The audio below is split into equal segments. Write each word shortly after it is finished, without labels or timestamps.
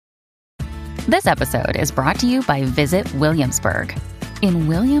This episode is brought to you by Visit Williamsburg. In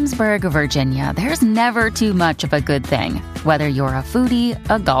Williamsburg, Virginia, there's never too much of a good thing. Whether you're a foodie,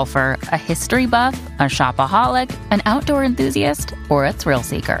 a golfer, a history buff, a shopaholic, an outdoor enthusiast, or a thrill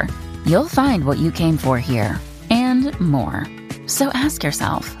seeker, you'll find what you came for here and more. So ask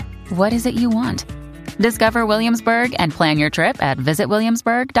yourself, what is it you want? Discover Williamsburg and plan your trip at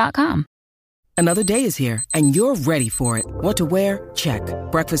visitwilliamsburg.com. Another day is here, and you're ready for it. What to wear? Check.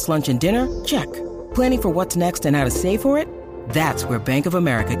 Breakfast, lunch, and dinner? Check. Planning for what's next and how to save for it? That's where Bank of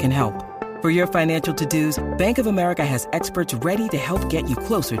America can help. For your financial to-dos, Bank of America has experts ready to help get you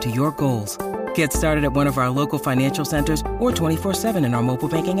closer to your goals. Get started at one of our local financial centers or 24/7 in our mobile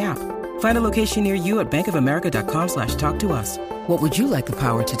banking app. Find a location near you at bankofamerica.com/talktous. What would you like the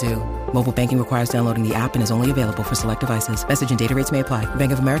power to do? Mobile banking requires downloading the app and is only available for select devices. Message and data rates may apply.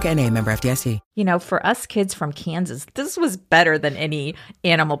 Bank of America N.A., member FDIC. You know, for us kids from Kansas, this was better than any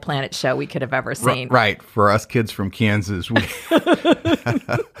Animal Planet show we could have ever seen. Right. For us kids from Kansas, we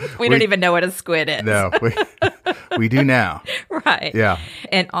don't even know what a squid is. No, we do now. Right. Yeah.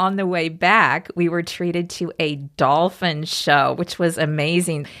 And on the way back, we were treated to a dolphin show, which was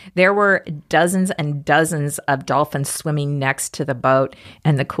amazing. There were dozens and dozens of dolphins swimming next to the boat.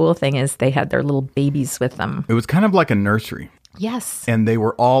 And the cool thing is they had their little babies with them. It was kind of like a nursery. Yes. And they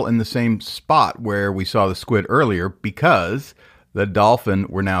were all in the same spot where we saw the squid earlier because the dolphin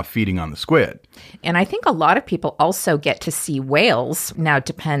were now feeding on the squid. And I think a lot of people also get to see whales. Now, it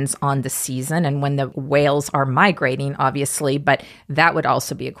depends on the season and when the whales are migrating, obviously, but that would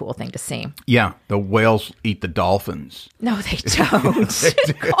also be a cool thing to see. Yeah, the whales eat the dolphins. No, they don't.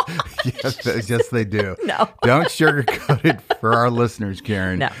 They do. Yes, they do. No. Don't sugarcoat it for our listeners,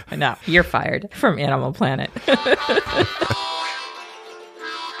 Karen. No, you're fired from Animal Planet.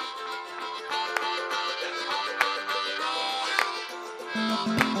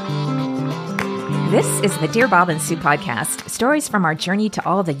 This is the Dear Bob and Sue podcast, stories from our journey to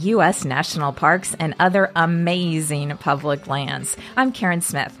all the U.S. national parks and other amazing public lands. I'm Karen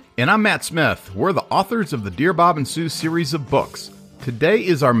Smith. And I'm Matt Smith. We're the authors of the Dear Bob and Sue series of books. Today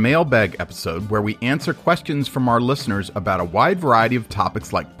is our Mailbag episode where we answer questions from our listeners about a wide variety of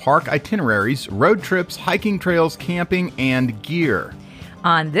topics like park itineraries, road trips, hiking trails, camping, and gear.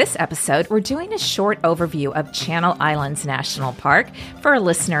 On this episode, we're doing a short overview of Channel Islands National Park for a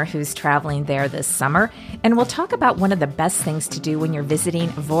listener who's traveling there this summer, and we'll talk about one of the best things to do when you're visiting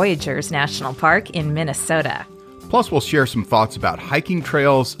Voyageurs National Park in Minnesota. Plus, we'll share some thoughts about hiking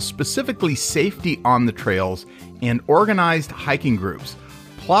trails, specifically safety on the trails, and organized hiking groups,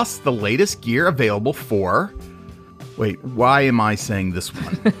 plus the latest gear available for... Wait, why am I saying this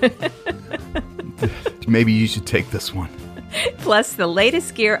one? Maybe you should take this one. Plus, the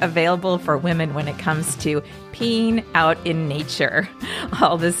latest gear available for women when it comes to peeing out in nature.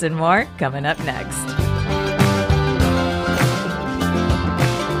 All this and more coming up next.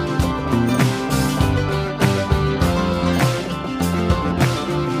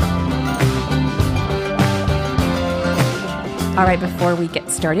 All right, before we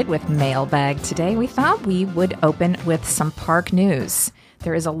get started with Mailbag today, we thought we would open with some park news.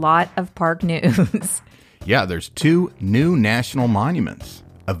 There is a lot of park news. Yeah, there's 2 new national monuments,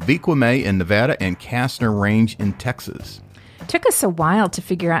 Aviquame in Nevada and Kastner Range in Texas. Took us a while to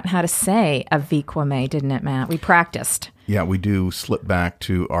figure out how to say Aviquame, didn't it, Matt? We practiced. Yeah, we do slip back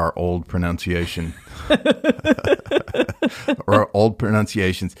to our old pronunciation. Or old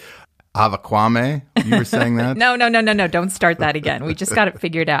pronunciations. Aviquame, you were saying that? No. Don't start that again. We just got it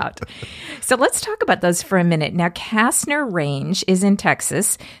figured out. So let's talk about those for a minute. Now, Kastner Range is in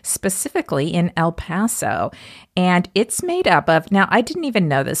Texas, specifically in El Paso, and it's made up of, now I didn't even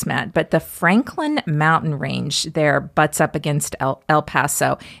know this, Matt, but the Franklin Mountain Range there butts up against El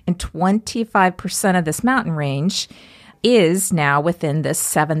Paso, and 25% of this mountain range is now within this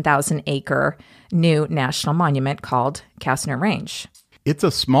 7,000-acre new national monument called Kastner Range. It's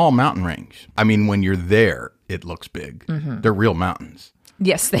a small mountain range. I mean, when you're there, it looks big. Mm-hmm. They're real mountains.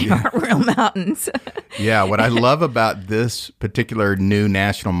 Yes, they are real mountains. Yeah, what I love about this particular new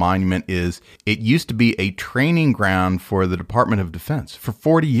national monument is it used to be a training ground for the Department of Defense for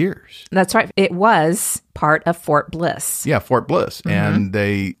 40 years. That's right. It was part of Fort Bliss. Yeah, Fort Bliss. Mm-hmm. And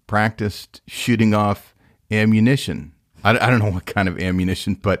they practiced shooting off ammunition. I don't know what kind of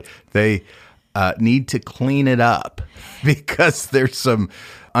ammunition, but they need to clean it up because there's some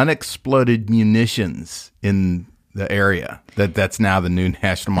unexploded munitions in the area that's now the new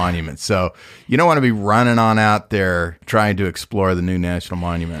national monument. So you don't want to be running on out there trying to explore the new national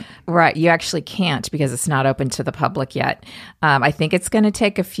monument. Right. You actually can't because it's not open to the public yet. I think it's going to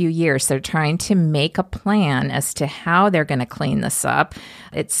take a few years. They're trying to make a plan as to how they're going to clean this up.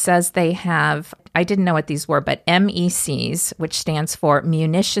 It says they have, I didn't know what these were, but MECs, which stands for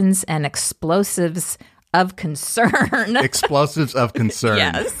Munitions and Explosives of Concern. Explosives of concern.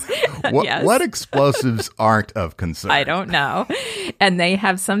 Yes. Yes. What explosives aren't of concern? I don't know. And they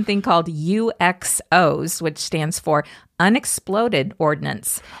have something called UXOs, which stands for Unexploded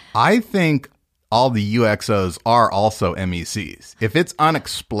Ordnance. I think all the UXOs are also MECs. If it's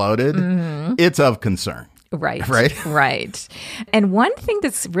unexploded, it's of concern. Right. Right. Right. And one thing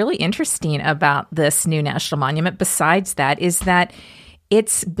that's really interesting about this new national monument, besides that, is that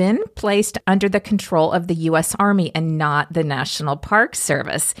it's been placed under the control of the U.S. Army and not the National Park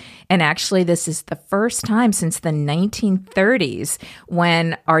Service. And actually, this is the first time since the 1930s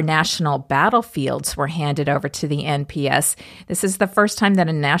when our national battlefields were handed over to the NPS. This is the first time that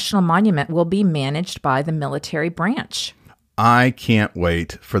a national monument will be managed by the military branch. I can't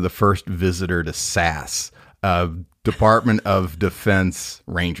wait for the first visitor to SAS, Department of Defense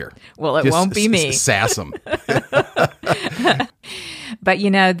Ranger. Well, it won't be me. Sass them. But,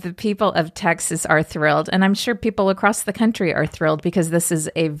 you know, the people of Texas are thrilled, and I'm sure people across the country are thrilled because this is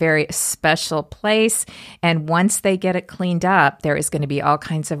a very special place. And once they get it cleaned up, there is going to be all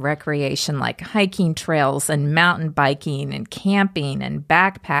kinds of recreation like hiking trails and mountain biking and camping and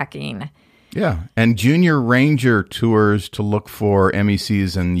backpacking. Yeah, and junior ranger tours to look for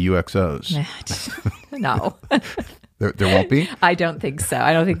MECs and UXOs. No. There won't be? I don't think so.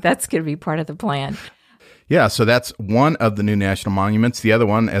 I don't think that's going to be part of the plan. Yeah, so that's one of the new national monuments. The other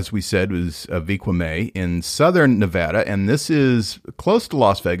one, as we said, was Viquame in southern Nevada, and this is close to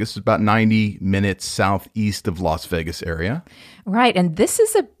Las Vegas. It's about 90 minutes southeast of Las Vegas area. Right, and this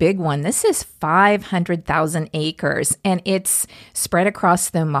is a big one. This is 500,000 acres, and it's spread across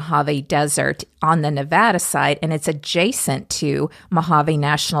the Mojave Desert on the Nevada side, and it's adjacent to Mojave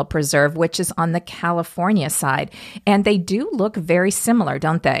National Preserve, which is on the California side. And they do look very similar,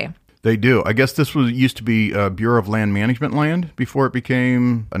 don't they? They do. I guess this used to be Bureau of Land Management land before it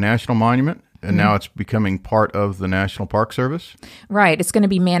became a national monument, and now it's becoming part of the National Park Service. Right. It's going to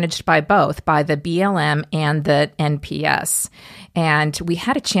be managed by both, by the BLM and the NPS. And we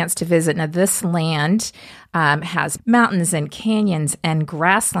had a chance to visit. Now, this land has mountains and canyons and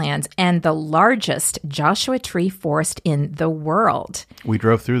grasslands and the largest Joshua tree forest in the world. We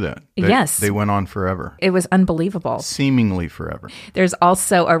drove through that. Yes. They went on forever. It was unbelievable. Seemingly forever. There's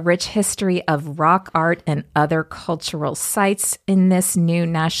also a rich history of rock art and other cultural sites in this new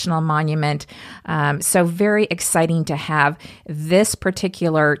national monument. So very exciting to have this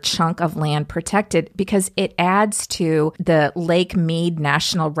particular chunk of land protected because it adds to the Lake Mead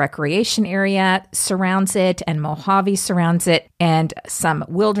National Recreation Area surrounds it, and Mojave surrounds it, and some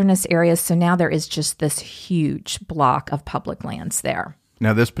wilderness areas. So now there is just this huge block of public lands there.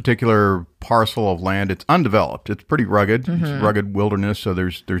 Now, this particular parcel of land, it's undeveloped. It's pretty rugged. It's rugged wilderness, so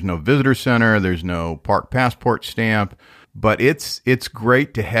there's no visitor center. There's no park passport stamp. But it's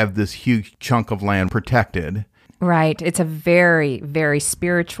great to have this huge chunk of land protected. Right. It's a very, very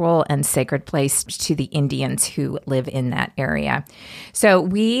spiritual and sacred place to the Indians who live in that area. So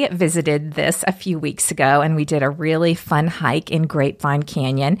we visited this a few weeks ago, and we did a really fun hike in Grapevine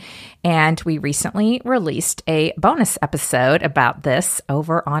Canyon. And we recently released a bonus episode about this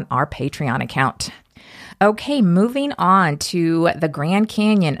over on our Patreon account. Okay, moving on to the Grand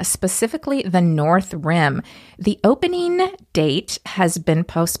Canyon, specifically the North Rim. The opening date has been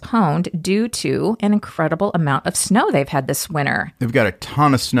postponed due to an incredible amount of snow they've had this winter. They've got a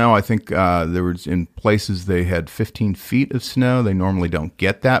ton of snow. I think there was in places they had 15 feet of snow. They normally don't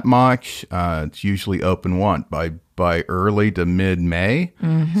get that much. It's usually open by early to mid-May,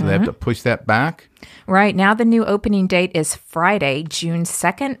 so they have to push that back. Right. Now the new opening date is Friday, June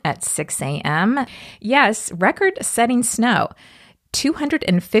 2nd at 6 a.m. Yes, record-setting snow.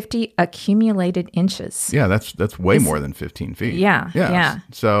 250 accumulated inches. Yeah, that's way more than 15 feet. Yeah.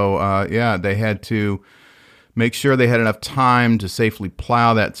 So, they had to make sure they had enough time to safely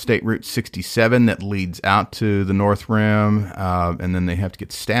plow that State Route 67 that leads out to the North Rim. And then they have to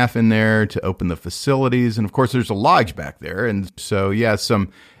get staff in there to open the facilities. And, of course, there's a lodge back there. And so,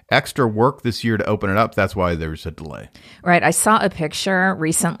 some extra work this year to open it up. That's why there's a delay. Right. I saw a picture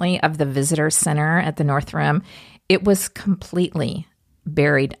recently of the visitor center at the North Rim. It was completely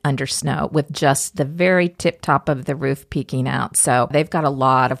buried under snow with just the very tip top of the roof peeking out. So they've got a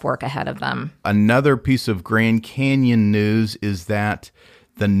lot of work ahead of them. Another piece of Grand Canyon news is that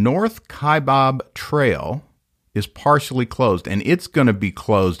the North Kaibab Trail is partially closed, and it's going to be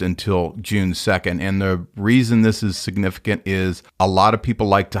closed until June 2nd. And the reason this is significant is a lot of people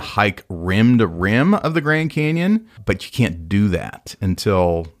like to hike rim to rim of the Grand Canyon, but you can't do that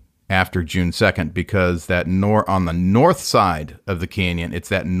until after June 2nd because that on the north side of the canyon, it's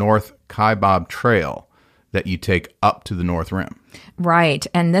that North Kaibab Trail that you take up to the North Rim. Right.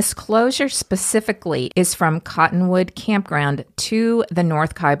 And this closure specifically is from Cottonwood Campground to the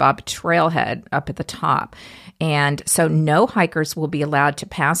North Kaibab Trailhead up at the top. And so no hikers will be allowed to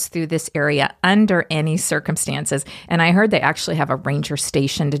pass through this area under any circumstances. And I heard they actually have a ranger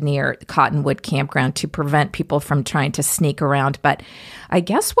stationed near Cottonwood Campground to prevent people from trying to sneak around. But I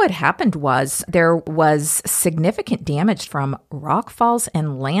guess what happened was there was significant damage from rock falls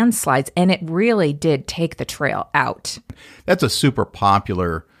and landslides, and it really did take the trail out. That's a super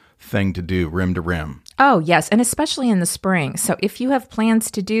popular thing to do, rim to rim. Oh, yes, and especially in the spring. So if you have plans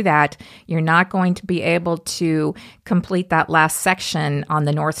to do that, you're not going to be able to complete that last section on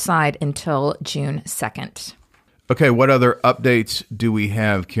the north side until June 2nd. Okay, what other updates do we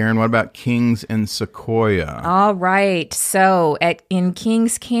have, Karen? What about Kings and Sequoia? All right. So in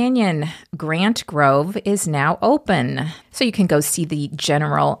Kings Canyon, Grant Grove is now open. So you can go see the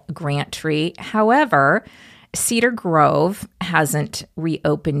general Grant tree. However, Cedar Grove hasn't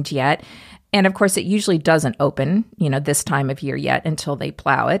reopened yet. And of course, it usually doesn't open, this time of year yet until they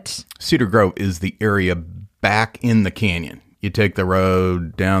plow it. Cedar Grove is the area back in the canyon. You take the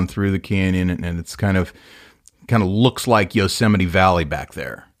road down through the canyon, and it's kind of looks like Yosemite Valley back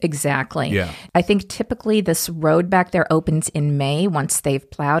there. Exactly. Yeah. I think typically this road back there opens in May once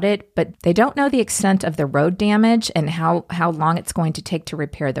they've plowed it, but they don't know the extent of the road damage and how long it's going to take to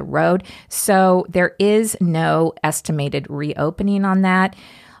repair the road. So there is no estimated reopening on that.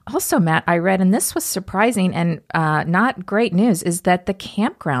 Also, Matt, I read, and this was surprising and not great news, is that the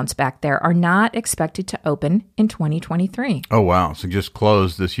campgrounds back there are not expected to open in 2023. Oh, wow. So just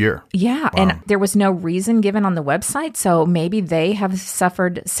closed this year. Yeah. Wow. And there was no reason given on the website. So maybe they have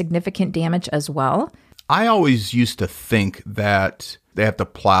suffered significant damage as well. I always used to think that they have to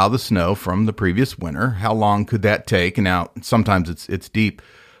plow the snow from the previous winter. How long could that take? Now, sometimes it's deep.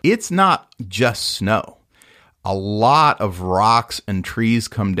 It's not just snow. A lot of rocks and trees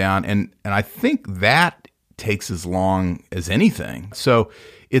come down, and I think that takes as long as anything. So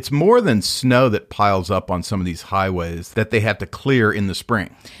it's more than snow that piles up on some of these highways that they have to clear in the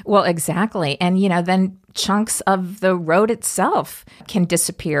spring. Well, exactly. And, then chunks of the road itself can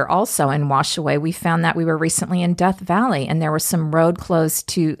disappear also and wash away. We found that we were recently in Death Valley, and there was some road closed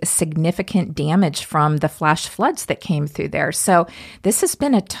to significant damage from the flash floods that came through there. So this has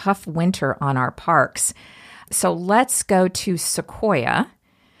been a tough winter on our parks. So let's go to Sequoia.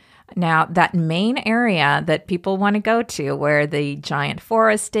 Now, that main area that people want to go to where the giant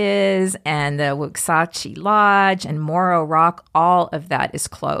forest is and the Waxahachie Lodge and Morro Rock, all of that is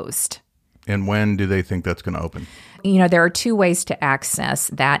closed. And when do they think that's going to open? There are two ways to access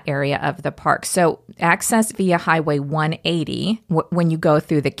that area of the park. So access via Highway 180 when you go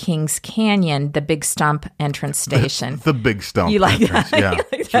through the Kings Canyon, the Big Stump entrance station. The Big Stump you like entrance. That? Yeah. You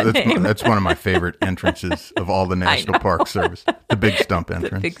like that That's one of my favorite entrances of all the National Park Service. The Big Stump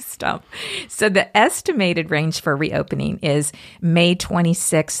entrance. The Big Stump. So the estimated range for reopening is May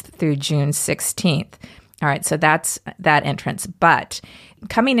 26th through June 16th. All right, so that's that entrance. But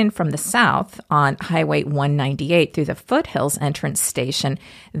coming in from the south on Highway 198 through the Foothills entrance station,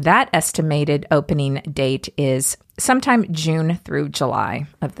 that estimated opening date is sometime June through July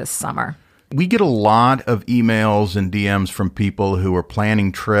of this summer. We get a lot of emails and DMs from people who are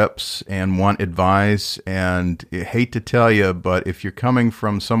planning trips and want advice. And I hate to tell you, but if you're coming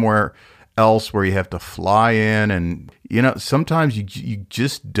from somewhere else where you have to fly in and, sometimes you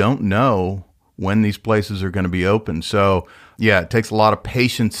just don't know when these places are going to be open. So, yeah, it takes a lot of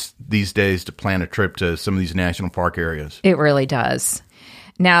patience these days to plan a trip to some of these national park areas. It really does.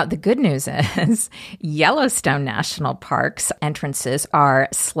 Now, the good news is Yellowstone National Park's entrances are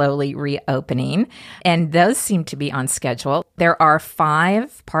slowly reopening, and those seem to be on schedule. There are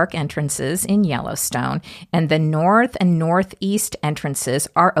 5 park entrances in Yellowstone, and the north and northeast entrances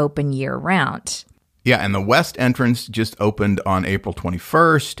are open year-round. Yeah, and the west entrance just opened on April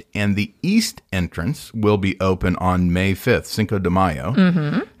 21st, and the east entrance will be open on May 5th, Cinco de Mayo,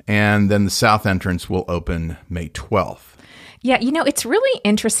 and then the south entrance will open May 12th. Yeah, it's really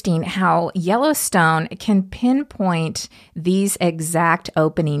interesting how Yellowstone can pinpoint these exact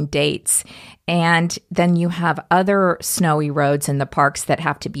opening dates. And then you have other snowy roads in the parks that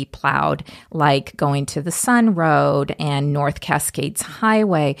have to be plowed, like going to the Sun Road and North Cascades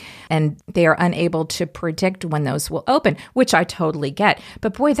Highway. And they are unable to predict when those will open, which I totally get.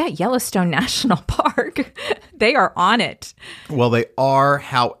 But boy, that Yellowstone National Park, they are on it. Well, they are.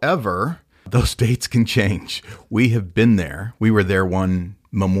 However, those dates can change. We have been there. We were there one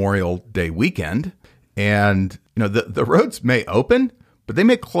Memorial Day weekend, and the roads may open, but they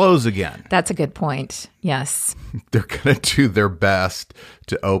may close again. That's a good point. Yes. They're going to do their best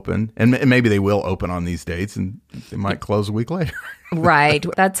to open, and maybe they will open on these dates, and they might close a week later. Right.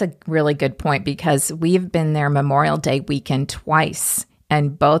 That's a really good point, because we've been there Memorial Day weekend twice.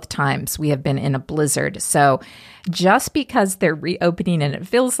 And both times we have been in a blizzard. So just because they're reopening and it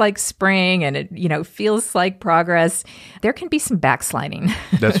feels like spring and it, feels like progress, there can be some backsliding.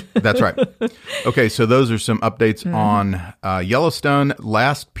 That's right. Okay, so those are some updates on Yellowstone.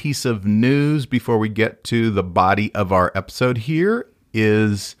 Last piece of news before we get to the body of our episode here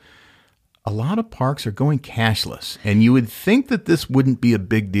is a lot of parks are going cashless, and you would think that this wouldn't be a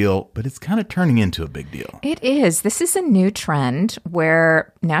big deal, but it's kind of turning into a big deal. It is. This is a new trend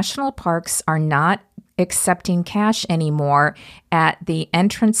where national parks are not accepting cash anymore at the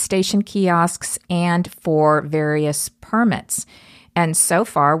entrance station kiosks and for various permits. And so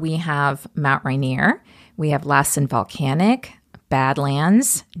far, we have Mount Rainier, we have Lassen Volcanic,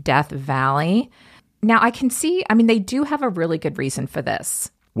 Badlands, Death Valley. Now, I can see, they do have a really good reason for this.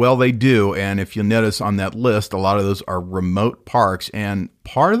 Well, they do, and if you notice on that list, a lot of those are remote parks, and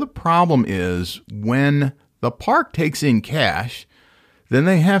part of the problem is when the park takes in cash, then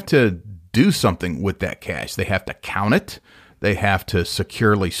they have to do something with that cash. They have to count it, they have to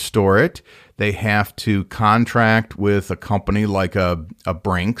securely store it, they have to contract with a company like a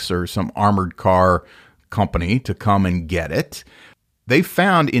Brinks or some armored car company to come and get it. They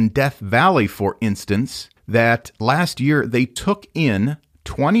found in Death Valley, for instance, that last year they took in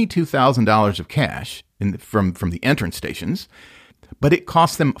 $22,000 of cash from the entrance stations, but it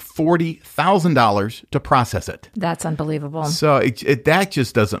cost them $40,000 to process it. That's unbelievable. So that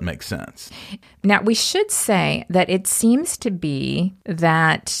just doesn't make sense. Now, we should say that it seems to be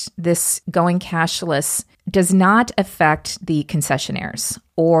that this going cashless does not affect the concessionaires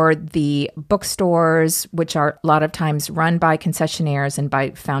or the bookstores, which are a lot of times run by concessionaires and by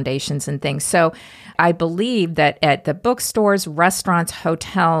foundations and things. So I believe that at the bookstores, restaurants,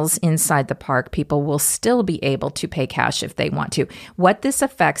 hotels inside the park, people will still be able to pay cash if they want to. What this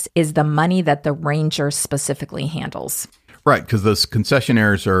affects is the money that the ranger specifically handles. Right, because those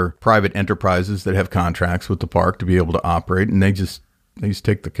concessionaires are private enterprises that have contracts with the park to be able to operate, and they just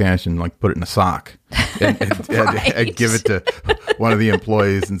take the cash and put it in a sock and give it to one of the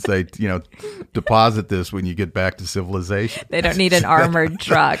employees and say, deposit this when you get back to civilization. They don't need an armored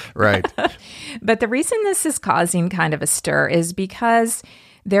truck. Right. But the reason this is causing kind of a stir is because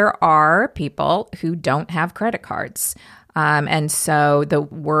there are people who don't have credit cards. And so the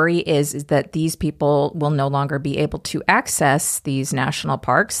worry is that these people will no longer be able to access these national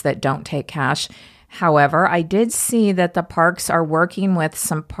parks that don't take cash. However, I did see that the parks are working with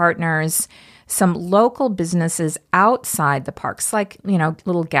some partners, some local businesses outside the parks, like,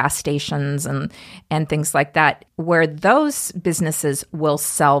 little gas stations and things like that, where those businesses will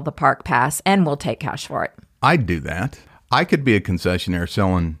sell the park pass and will take cash for it. I'd do that. I could be a concessionaire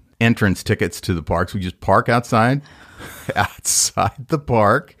selling entrance tickets to the parks. We just park outside the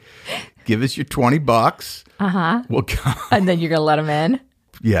park. Give us your $20. We'll go. And then you're going to let them in?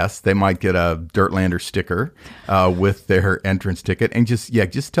 Yes, they might get a Dirtlander sticker with their entrance ticket, and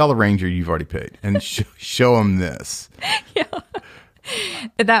just tell the ranger you've already paid, and show them this. Yeah,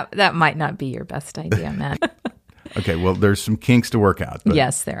 that might not be your best idea, Matt. Okay, well, there's some kinks to work out. But.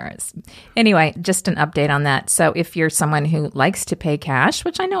 Yes, there is. Anyway, just an update on that. So if you're someone who likes to pay cash,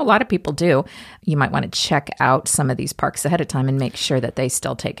 which I know a lot of people do, you might want to check out some of these parks ahead of time and make sure that they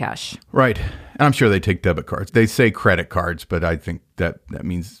still take cash. Right. And I'm sure they take debit cards. They say credit cards, but I think that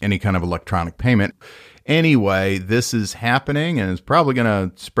means any kind of electronic payment. Anyway, this is happening, and it's probably going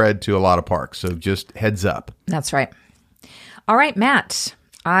to spread to a lot of parks. So just heads up. That's right. All right, Matt.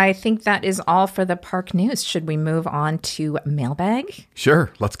 I think that is all for the park news. Should we move on to Mailbag?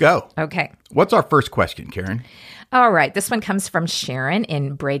 Sure. Let's go. Okay. What's our first question, Karen? All right. This one comes from Sharon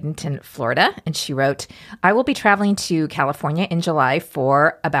in Bradenton, Florida. And she wrote, I will be traveling to California in July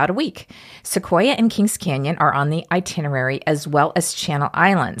for about a week. Sequoia and Kings Canyon are on the itinerary, as well as Channel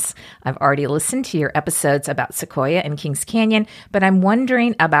Islands. I've already listened to your episodes about Sequoia and Kings Canyon, but I'm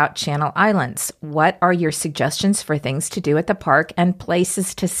wondering about Channel Islands. What are your suggestions for things to do at the park and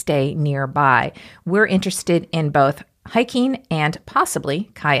places to stay nearby? We're interested in both hiking and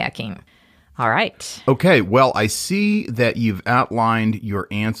possibly kayaking. All right. Okay, well, I see that you've outlined your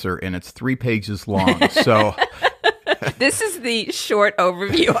answer, and it's 3 pages long. So this is the short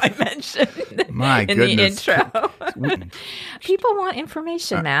overview I mentioned my in goodness. the intro. People want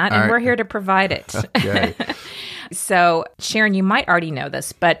information, Matt, and right. we're here to provide it. Okay. So, Sharon, you might already know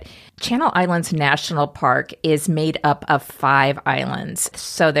this, but Channel Islands National Park is made up of 5 islands.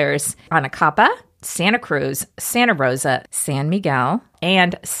 So there's Anacapa, Santa Cruz, Santa Rosa, San Miguel,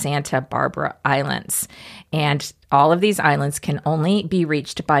 and Santa Barbara Islands. And all of these islands can only be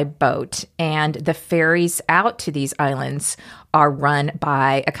reached by boat. And the ferries out to these islands are run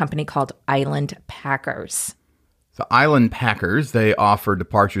by a company called Island Packers. The Island Packers, they offer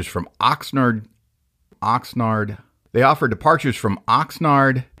departures from Oxnard. They offer departures from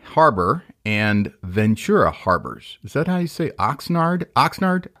Oxnard Harbor and Ventura Harbors. Is that how you say Oxnard?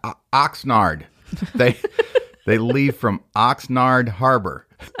 Oxnard. They leave from Oxnard Harbor.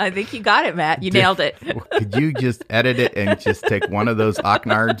 I think you got it, Matt. You nailed it. Could you just edit it and just take one of those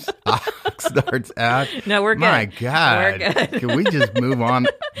Oxnards out? No, we're good. My God. We're good. Can we just move on?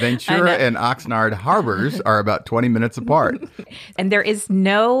 Ventura and Oxnard harbors are about 20 minutes apart. And there is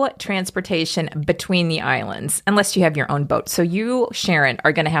no transportation between the islands unless you have your own boat. So you, Sharon,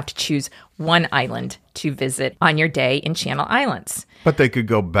 are going to have to choose one island to visit on your day in Channel Islands. But they could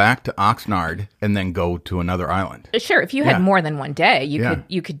go back to Oxnard and then go to another island. Sure, if you had more than one day,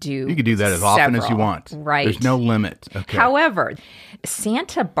 you could do that as often as you want. Right. There's no limit. Okay. However,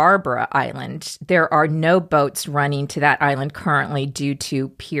 Santa Barbara Island, there are no boats running to that island currently due to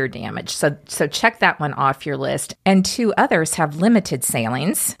pier damage. So check that one off your list. And 2 others have limited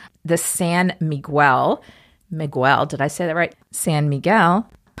sailings. The San Miguel, did I say that right? San Miguel.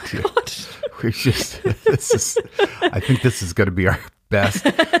 Gosh. I think this is going to be our best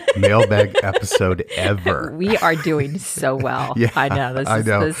mailbag episode ever. We are doing so well. Yeah, I know.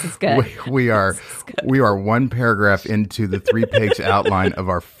 This is good. We are one paragraph into the 3-page outline of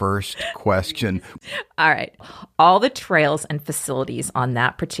our first question. All right. All the trails and facilities on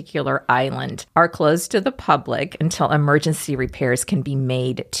that particular island are closed to the public until emergency repairs can be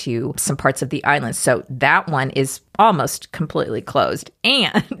made to some parts of the island. So that one is almost completely closed.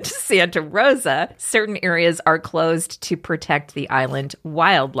 And Santa Rosa, certain areas are closed to protect the island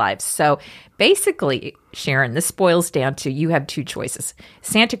wildlife. So basically, Sharon, this boils down to you have 2 choices,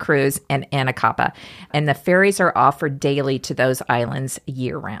 Santa Cruz and Anacapa. And the ferries are offered daily to those islands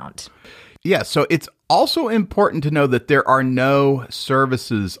year-round. Yeah, so it's also important to know that there are no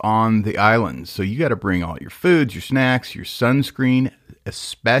services on the islands. So you got to bring all your foods, your snacks, your sunscreen,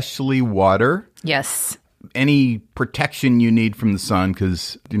 especially water. Yes. Any protection you need from the sun,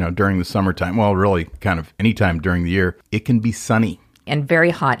 because, during the summertime, well, really kind of anytime during the year, it can be sunny. And very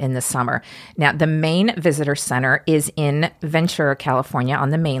hot in the summer. Now, the main visitor center is in Ventura, California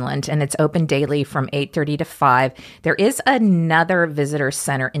on the mainland, and it's open daily from 8:30 to 5. There is another visitor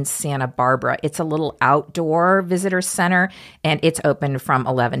center in Santa Barbara. It's a little outdoor visitor center, and it's open from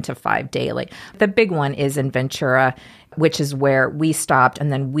 11 to 5 daily. The big one is in Ventura, which is where we stopped,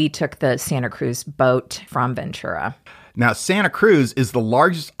 and then we took the Santa Cruz boat from Ventura. Now, Santa Cruz is the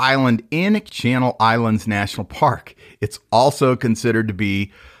largest island in Channel Islands National Park. It's also considered to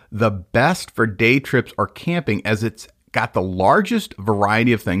be the best for day trips or camping, as it's got the largest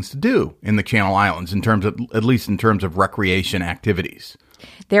variety of things to do in the Channel Islands, at least in terms of recreation activities.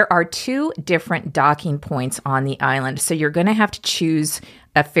 There are 2 different docking points on the island, so you're going to have to choose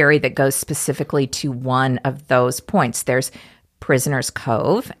a ferry that goes specifically to one of those points. There's Prisoner's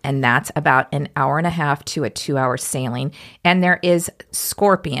Cove, and that's about an hour and a half to a 2-hour sailing. And there is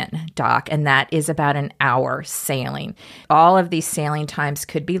Scorpion Dock, and that is about an hour sailing. All of these sailing times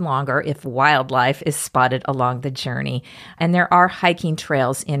could be longer if wildlife is spotted along the journey. And there are hiking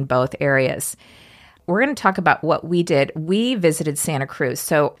trails in both areas. We're going to talk about what we did. We visited Santa Cruz.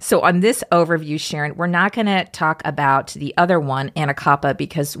 So on this overview, Sharon, we're not going to talk about the other one, Anacapa,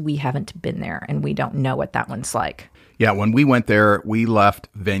 because we haven't been there and we don't know what that one's like. Yeah, when we went there, we left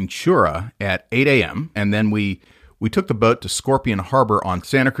Ventura at 8 a.m., and then we took the boat to Scorpion Harbor on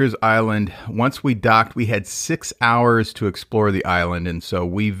Santa Cruz Island. Once we docked, we had 6 hours to explore the island, and so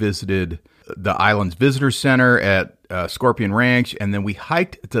we visited the island's visitor center at Scorpion Ranch, and then we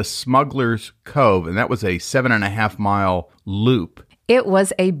hiked to Smuggler's Cove, and that was a 7.5-mile loop. It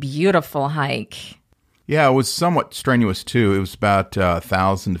was a beautiful hike. Yeah, it was somewhat strenuous, too. It was about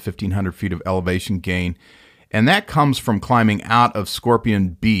 1,000 to 1,500 feet of elevation gain, and that comes from climbing out of Scorpion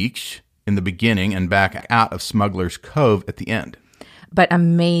Beach in the beginning and back out of Smuggler's Cove at the end. But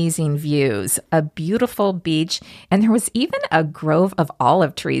amazing views, a beautiful beach, and there was even a grove of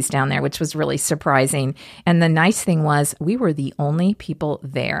olive trees down there, which was really surprising. And the nice thing was we were the only people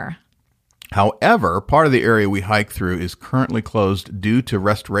there. However, part of the area we hiked through is currently closed due to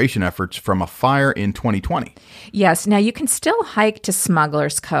restoration efforts from a fire in 2020. Yes. Now, you can still hike to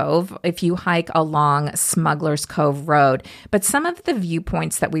Smuggler's Cove if you hike along Smuggler's Cove Road, but some of the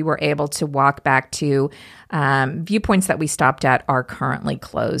viewpoints that we were able to walk back to, viewpoints that we stopped at, are currently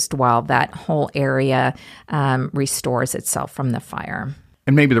closed while that whole area restores itself from the fire.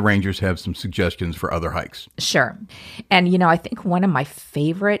 And maybe the rangers have some suggestions for other hikes. Sure. And, I think one of my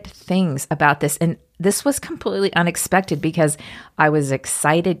favorite things about this, and this was completely unexpected because I was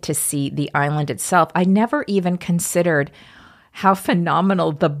excited to see the island itself. I never even considered how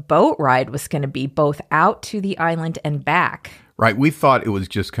phenomenal the boat ride was going to be, both out to the island and back. Right. We thought it was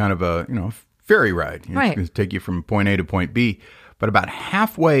just kind of a, ferry ride. Right. It's going to take you from point A to point B. But about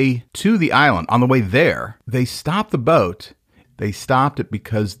halfway to the island, on the way there, they stopped the boat. They stopped it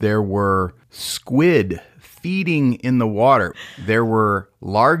because there were squid feeding in the water. There were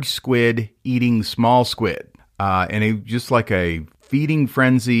large squid eating small squid. And it just like a feeding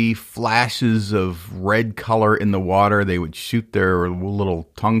frenzy, flashes of red color in the water. They would shoot their little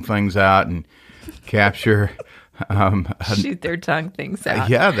tongue things out and capture. Shoot their tongue things out.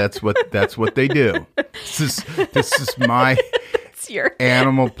 Yeah, that's what they do. This is my Your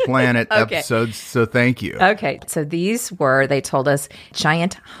Animal Planet episodes, so thank you. Okay, so these were, they told us,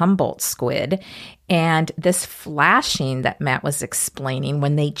 giant Humboldt squid. And this flashing that Matt was explaining,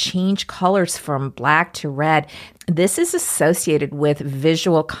 when they change colors from black to red, this is associated with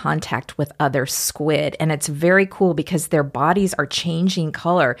visual contact with other squid. And it's very cool because their bodies are changing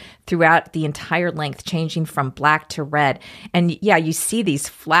color throughout the entire length, changing from black to red. And yeah, you see these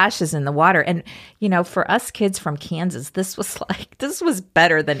flashes in the water. And, for us kids from Kansas, this was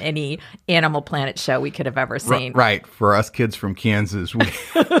better than any Animal Planet show we could have ever seen. Right. For us kids from Kansas, we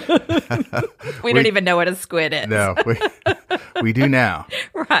don't even know what a squid is. No, we do now.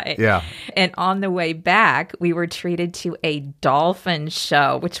 Right. Yeah. And on the way back, we were treated to a dolphin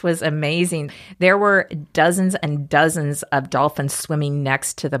show, which was amazing. There were dozens and dozens of dolphins swimming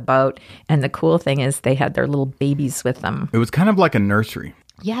next to the boat. And the cool thing is they had their little babies with them. It was kind of like a nursery.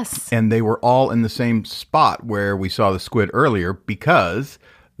 Yes. And they were all in the same spot where we saw the squid earlier because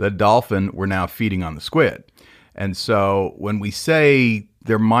the dolphin were now feeding on the squid. And so when we say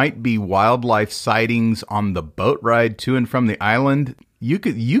there might be wildlife sightings on the boat ride to and from the island, you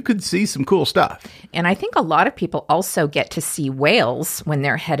could see some cool stuff. And I think a lot of people also get to see whales when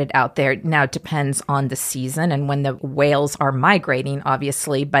they're headed out there. Now, it depends on the season and when the whales are migrating,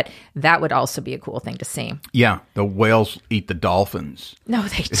 obviously, but that would also be a cool thing to see. Yeah, the whales eat the dolphins. No,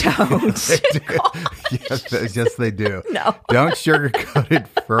 they don't. Yes, they do. No. Don't sugarcoat it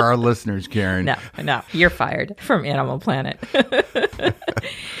for our listeners, Karen. No. You're fired from Animal Planet.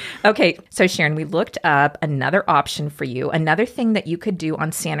 Okay, so Sharon, we looked up another option for you. Another thing that you could do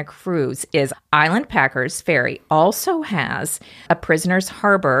on Santa Cruz is Island Packers Ferry also has a Prisoner's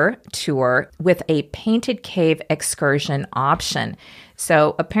Harbor tour with a painted cave excursion option.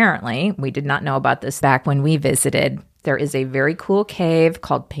 So apparently, we did not know about this back when we visited. There is a very cool cave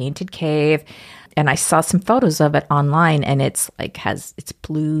called Painted Cave. And I saw some photos of it online, and it's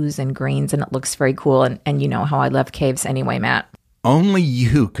blues and greens, and it looks very cool. And you know how I love caves anyway, Matt. Only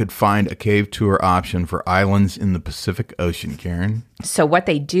you could find a cave tour option for islands in the Pacific Ocean, Karen. So what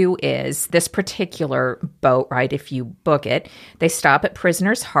they do is this particular boat ride, if you book it, they stop at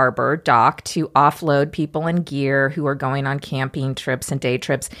Prisoner's Harbor dock to offload people and gear who are going on camping trips and day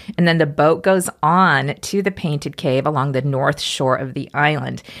trips. And then the boat goes on to the Painted Cave along the north shore of the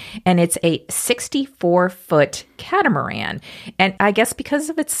island. And it's a 64-foot catamaran. And I guess because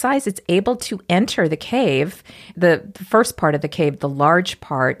of its size, it's able to enter the cave, the first part of the cave, the large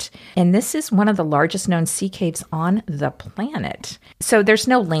part. And this is one of the largest known sea caves on the planet. So there's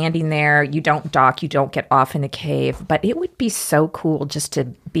no landing there. You don't dock. You don't get off in the cave. But it would be so cool just to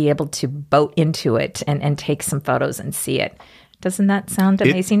be able to boat into it and take some photos and see it. Doesn't that sound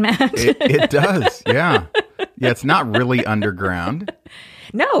amazing, Matt? It does, yeah. Yeah, it's not really underground.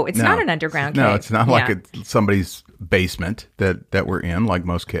 No, it's not an underground cave. No, it's not like somebody's basement that we're in, like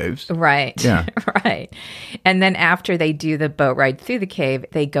most caves. Right. Yeah. Right. And then after they do the boat ride through the cave,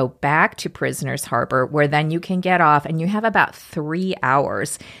 they go back to Prisoners Harbor, where then you can get off and you have about 3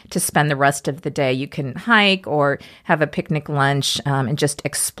 hours to spend the rest of the day. You can hike or have a picnic lunch and just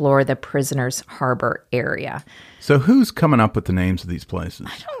explore the Prisoners Harbor area. So who's coming up with the names of these places?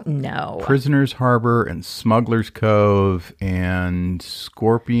 I don't know. Prisoners Harbor and Smuggler's Cove and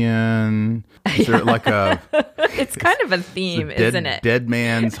Scorpion. Is there like a... It's kind of a theme, isn't it? Dead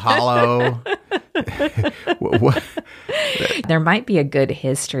Man's Hollow. What? There might be a good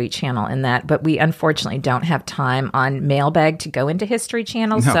History Channel in that, but we unfortunately don't have time on Mailbag to go into History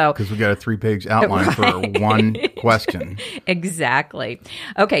Channel. No, because we got a 3-page outline for one question. Exactly.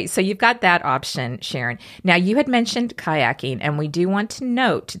 Okay, so you've got that option, Sharon. Now, you had mentioned kayaking, and we do want to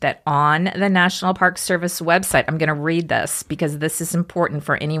note that on the National Park Service website, I'm going to read this because this is important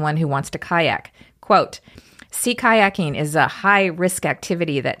for anyone who wants to kayak. Quote, sea kayaking is a high-risk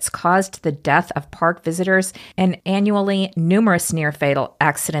activity that's caused the death of park visitors, and annually numerous near-fatal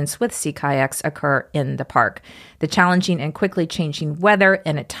accidents with sea kayaks occur in the park. The challenging and quickly changing weather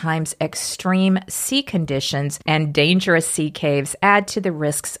and at times extreme sea conditions and dangerous sea caves add to the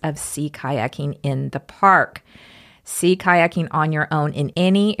risks of sea kayaking in the park. Sea kayaking on your own in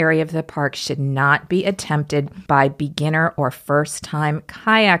any area of the park should not be attempted by beginner or first-time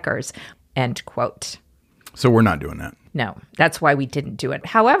kayakers, end quote. So we're not doing that. No, that's why we didn't do it.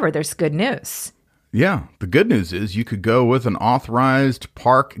 However, there's good news. Yeah, the good news is you could go with an authorized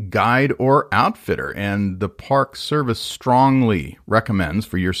park guide or outfitter, and the Park Service strongly recommends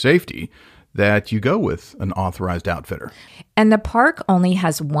for your safety that you go with an authorized outfitter. And the park only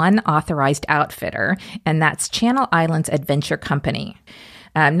has one authorized outfitter, and that's Channel Islands Adventure Company.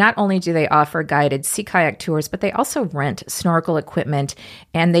 Not only do they offer guided sea kayak tours, but they also rent snorkel equipment,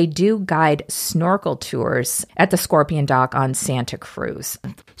 and they do guide snorkel tours at the Scorpion Dock on Santa Cruz.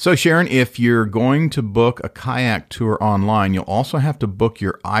 So, Sharon, if you're going to book a kayak tour online, you'll also have to book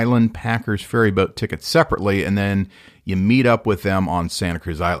your Island Packers ferry boat ticket separately, and then you meet up with them on Santa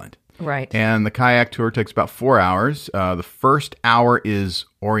Cruz Island. Right. And the kayak tour takes about 4 hours. The first hour is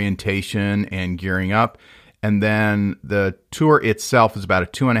orientation and gearing up. And then the tour itself is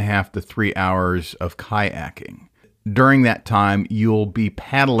about 2.5 to 3 hours of kayaking. During that time, you'll be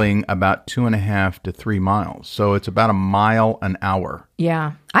paddling about 2.5 to 3 miles. So it's about a mile an hour.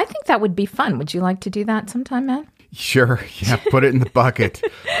 Yeah. I think that would be fun. Would you like to do that sometime, Matt? Sure. Yeah, put it in the bucket.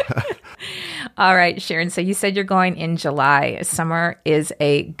 All right, Sharon. So you said you're going in July. Summer is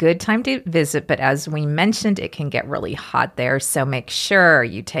a good time to visit, but as we mentioned, it can get really hot there. So make sure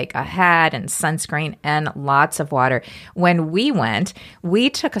you take a hat and sunscreen and lots of water. When we went, we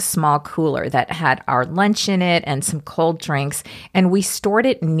took a small cooler that had our lunch in it and some cold drinks, and we stored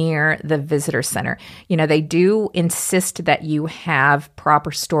it near the visitor center. You know, they do insist that you have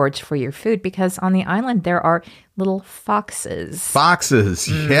proper storage for your food because on the island there are little foxes. Foxes,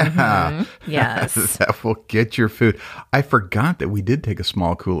 yeah. Mm-hmm. Yes. That will get your food. I forgot that we did take a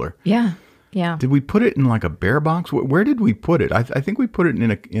small cooler. Yeah, yeah. Did we put it in like a bear box? Where did we put it? I think we put it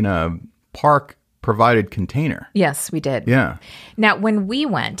in a park provided container. Yes, we did. Yeah. Now, when we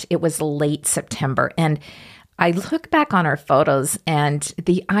went, it was late September, and I look back on our photos and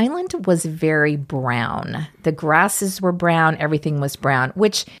the island was very brown. The grasses were brown. Everything was brown,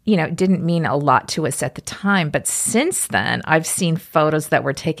 which, you know, didn't mean a lot to us at the time. But since then, I've seen photos that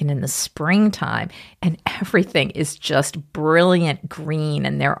were taken in the springtime and everything is just brilliant green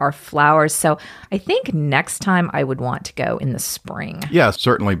and there are flowers. So I think next time I would want to go in the spring. Yeah,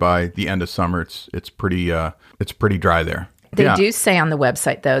 certainly by the end of summer, it's pretty dry there. They do say on the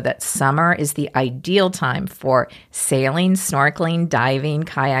website, though, that summer is the ideal time for sailing, snorkeling, diving,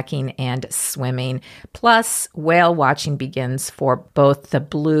 kayaking, and swimming. Plus, whale watching begins for both the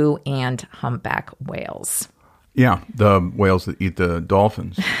blue and humpback whales. Yeah, the whales that eat the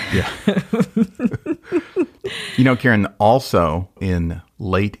dolphins. Yeah. You know, Karen, also in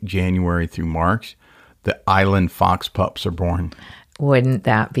late January through March, the island fox pups are born. Wouldn't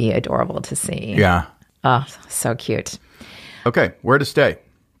that be adorable to see? Yeah. Oh, so cute. Okay, where to stay?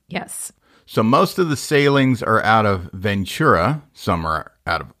 Yes. So most of the sailings are out of Ventura. Some are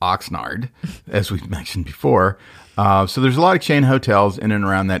out of Oxnard, as we've mentioned before. So there's a lot of chain hotels in and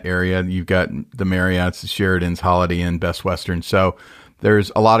around that area. You've got the Marriotts, the Sheratons, Holiday Inn, Best Western. So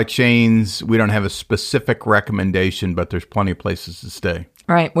there's a lot of chains. We don't have a specific recommendation, but there's plenty of places to stay.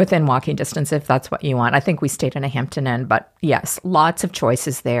 Right, within walking distance if that's what you want. I think we stayed in a Hampton Inn, but yes, lots of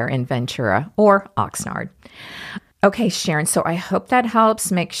choices there in Ventura or Oxnard. Okay, Sharon, so I hope that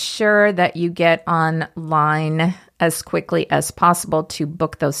helps. Make sure that you get online as quickly as possible to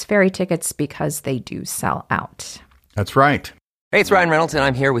book those ferry tickets because they do sell out. That's right. Hey, it's Ryan Reynolds, and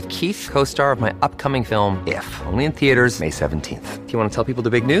I'm here with Keith, co-star of my upcoming film, If, only in theaters May 17th. Do you want to tell people the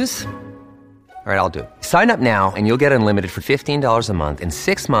big news? All right, I'll do it. Sign up now and you'll get unlimited for $15 a month and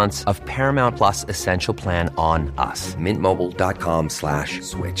 6 months of Paramount Plus Essential Plan on us.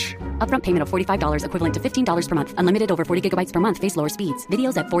 MintMobile.com/switch. Upfront payment of $45 equivalent to $15 per month. Unlimited over 40 gigabytes per month. Face lower speeds.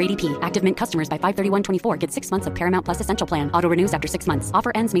 Videos at 480p. Active Mint customers by 531.24 get 6 months of Paramount Plus Essential Plan. Auto renews after 6 months.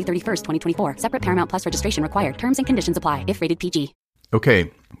 Offer ends May 31st, 2024. Separate Paramount Plus registration required. Terms and conditions apply if rated PG.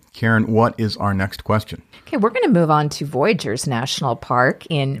 Okay, Karen, what is our next question? Okay, we're going to move on to Voyageurs National Park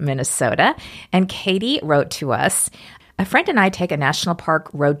in Minnesota. And Katie wrote to us, a friend and I take a national park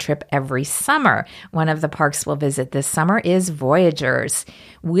road trip every summer. One of the parks we'll visit this summer is Voyageurs.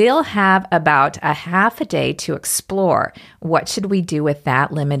 We'll have about a half a day to explore. What should we do with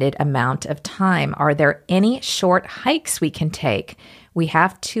that limited amount of time? Are there any short hikes we can take? We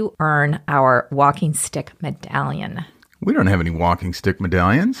have to earn our walking stick medallion. We don't have any walking stick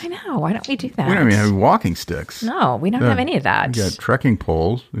medallions. I know. Why don't we do that? We don't even have any walking sticks. No, we don't have any of that. We got trekking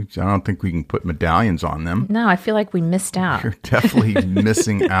poles. I don't think we can put medallions on them. No, I feel like we missed out. You're definitely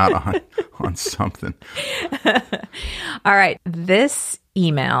missing out on something. All right. This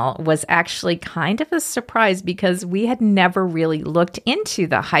email was actually kind of a surprise because we had never really looked into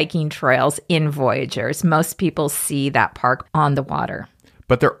the hiking trails in Voyageurs. Most people see that park on the water.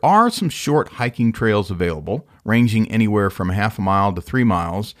 But there are some short hiking trails available, ranging anywhere from half a mile to 3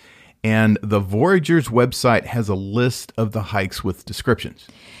 miles. And the Voyageurs website has a list of the hikes with descriptions.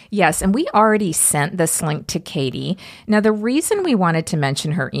 Yes, and we already sent this link to Katie. Now, the reason we wanted to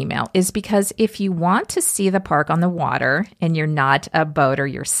mention her email is because if you want to see the park on the water and you're not a boater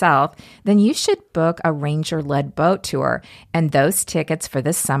yourself, then you should book a ranger-led boat tour. And those tickets for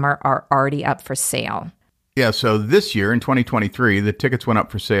this summer are already up for sale. Yeah, so this year in 2023, the tickets went up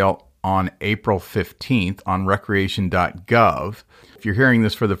for sale on April 15th on recreation.gov. If you're hearing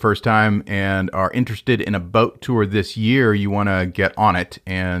this for the first time and are interested in a boat tour this year, you want to get on it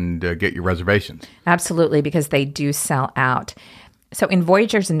and get your reservations. Absolutely, because they do sell out. So in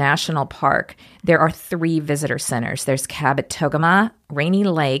Voyageurs National Park, there are 3 visitor centers. There's Kabetogama, Rainy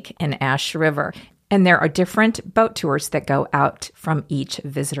Lake, and Ash River. And there are different boat tours that go out from each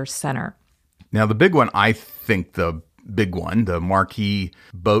visitor center. Now, the big one, I think the marquee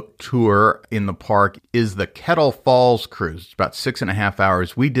boat tour in the park is the Kettle Falls Cruise. It's about 6.5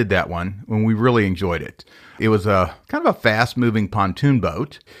 hours. We did that one and we really enjoyed it. It was a kind of a fast-moving pontoon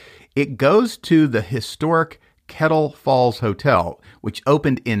boat. It goes to the historic Kettle Falls Hotel, which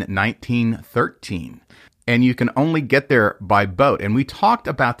opened in 1913. And you can only get there by boat. And we talked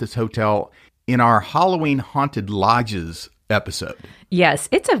about this hotel in our Halloween Haunted Lodges episode. Yes,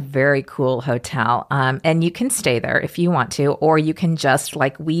 it's a very cool hotel, and you can stay there if you want to, or you can just,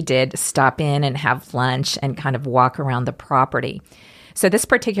 like we did, stop in and have lunch and kind of walk around the property. So this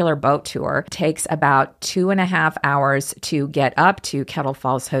particular boat tour takes about 2.5 hours to get up to Kettle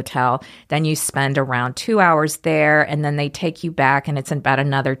Falls Hotel. Then you spend around 2 hours there, and then they take you back, and it's about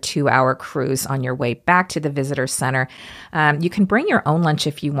another 2-hour cruise on your way back to the visitor center. You can bring your own lunch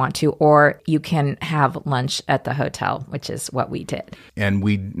if you want to, or you can have lunch at the hotel, which is what we did. And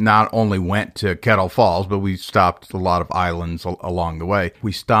we not only went to Kettle Falls, but we stopped a lot of islands along the way.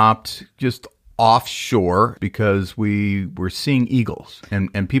 We stopped just offshore because we were seeing eagles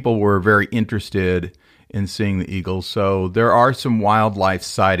and people were very interested in seeing the eagles. So there are some wildlife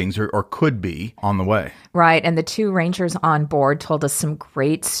sightings or could be on the way. Right. And the 2 rangers on board told us some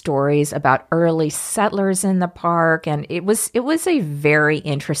great stories about early settlers in the park. And it was a very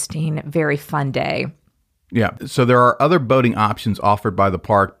interesting, very fun day. Yeah, so there are other boating options offered by the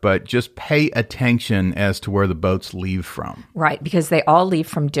park, but just pay attention as to where the boats leave from. Right, because they all leave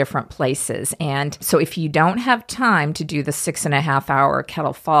from different places. And so if you don't have time to do the 6.5-hour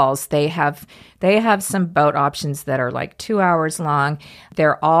Kettle Falls, they have some boat options that are like 2 hours long.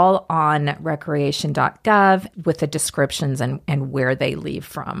 They're all on recreation.gov with the descriptions and where they leave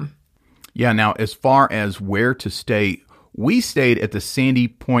from. Yeah, now as far as where to stay, we stayed at the Sandy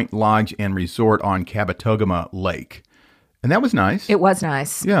Point Lodge and Resort on Kabetogama Lake. And that was nice. It was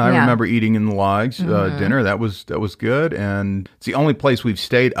nice. Yeah, I remember eating in the lodge dinner. That was good. And it's the only place we've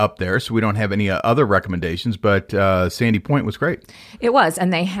stayed up there, so we don't have any other recommendations. But Sandy Point was great. It was.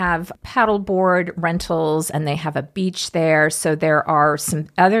 And they have paddleboard rentals, and they have a beach there. So there are some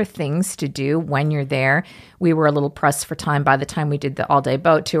other things to do when you're there. We were a little pressed for time. By the time we did the all-day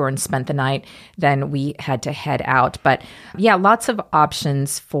boat tour and spent the night, then we had to head out. But yeah, lots of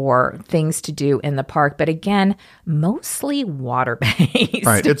options for things to do in the park. But again, mostly water-based.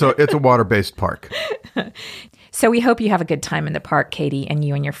 Right. It's a water-based park. So we hope you have a good time in the park, Katie, and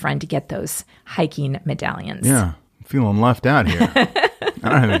you and your friend to get those hiking medallions. Yeah. feeling left out here. I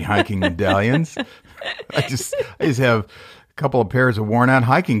don't have any hiking medallions. I just have a couple of pairs of worn out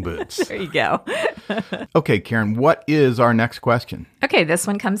hiking boots. There you go. Okay, Karen, what is our next question? Okay, this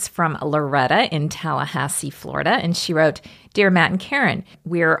one comes from Loretta in Tallahassee, Florida, and she wrote, Dear Matt and Karen,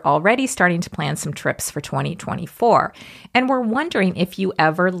 we're already starting to plan some trips for 2024, and we're wondering if you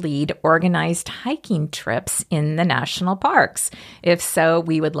ever lead organized hiking trips in the national parks. If so,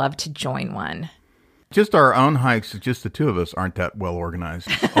 we would love to join one. Just our own hikes, just the two of us aren't that well organized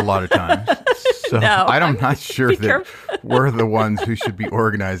a lot of times. So No, I'm not sure that careful. we're the ones who should be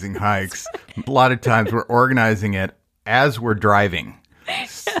organizing hikes. A lot of times we're organizing it as we're driving.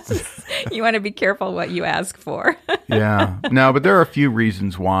 You want to be careful what you ask for. Yeah. No, but there are a few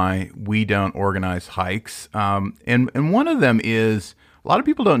reasons why we don't organize hikes. And one of them is, a lot of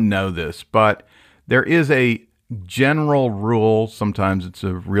people don't know this, but there is a general rule, sometimes it's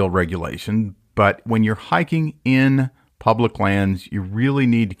a real regulation, but when you're hiking in public lands, you really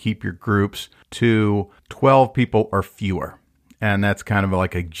need to keep your groups to 12 people or fewer. And that's kind of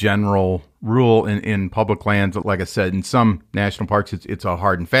like a general rule in public lands. Like I said, in some national parks, it's a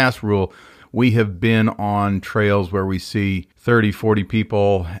hard and fast rule. We have been on trails where we see 30, 40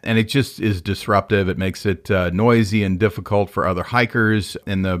 people, and it just is disruptive. It makes it noisy and difficult for other hikers,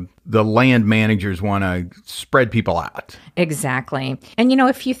 and the land managers want to spread people out. Exactly. And, you know,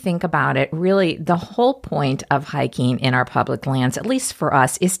 if you think about it, really the whole point of hiking in our public lands, at least for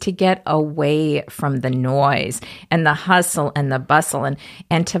us, is to get away from the noise and the hustle and the bustle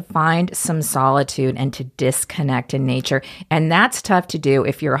and to find some solitude and to disconnect in nature. And that's tough to do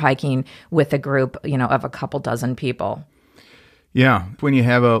if you're hiking with a group, you know, of a couple dozen people. Yeah. When you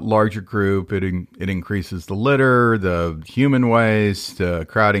have a larger group, it increases the litter, the human waste, the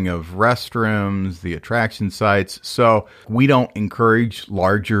crowding of restrooms, the attraction sites. So we don't encourage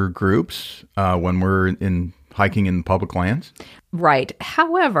larger groups when we're hiking in public lands. Right.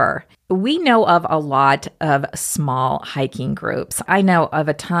 However, we know of a lot of small hiking groups. I know of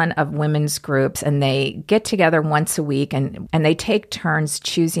a ton of women's groups, and they get together once a week and they take turns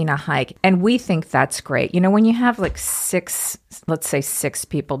choosing a hike. And we think that's great. You know, when you have like let's say six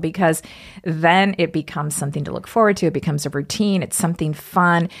people, because then it becomes something to look forward to. It becomes a routine. It's something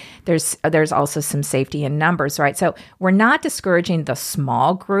fun. There's also some safety in numbers, right? So we're not discouraging the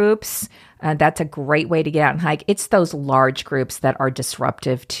small groups. That's a great way to get out and hike. It's those large groups that are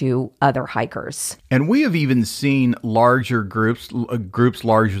disruptive to other hikers. And we have even seen larger groups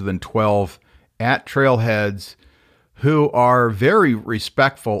larger than 12 at trailheads who are very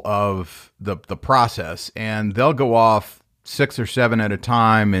respectful of the process, and they'll go off 6 or 7 at a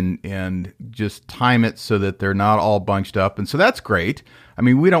time and just time it so that they're not all bunched up. And so that's great. I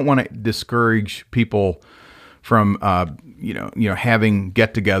mean, we don't want to discourage people from having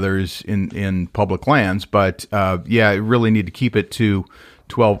get-togethers in public lands, but you really need to keep it to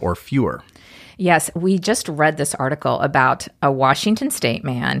 12 or fewer. Yes, we just read this article about a Washington State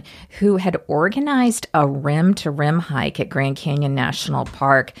man who had organized a rim-to-rim hike at Grand Canyon National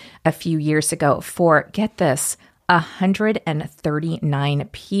Park a few years ago for, get this, 139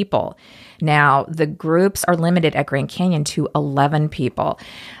 people. Now, the groups are limited at Grand Canyon to 11 people.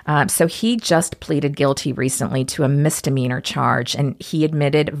 So he just pleaded guilty recently to a misdemeanor charge, and he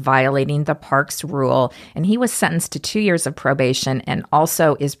admitted violating the park's rule. And he was sentenced to 2 years of probation and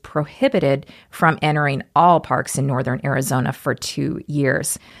also is prohibited from entering all parks in northern Arizona for 2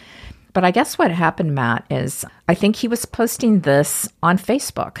 years. But I guess what happened, Matt, is I think he was posting this on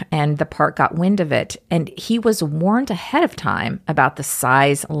Facebook and the park got wind of it. And he was warned ahead of time about the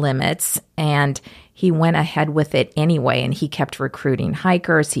size limits, and he went ahead with it anyway. And he kept recruiting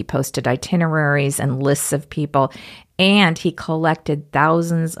hikers. He posted itineraries and lists of people. And he collected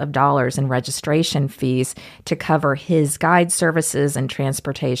thousands of dollars in registration fees to cover his guide services and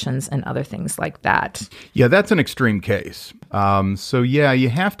transportations and other things like that. Yeah, that's an extreme case. You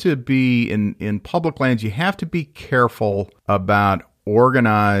have to be in public lands, you have to be careful about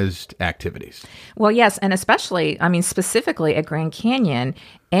organized activities. Well, yes, and especially, specifically at Grand Canyon,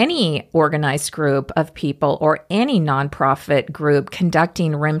 any organized group of people or any nonprofit group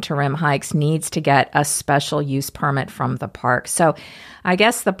conducting rim-to-rim hikes needs to get a special use permit from the park. So I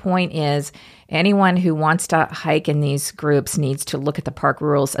guess the point is anyone who wants to hike in these groups needs to look at the park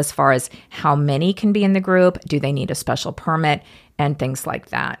rules as far as how many can be in the group, do they need a special permit, and things like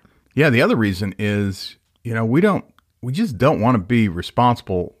that. Yeah, the other reason is, we just don't want to be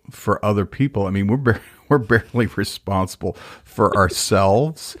responsible for other people. I mean, we're barely responsible for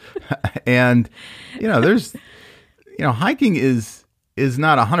ourselves. And, hiking is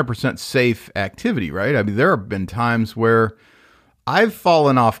not 100% safe activity, right? I mean, there have been times where I've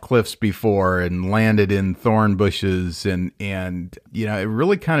fallen off cliffs before and landed in thorn bushes, and it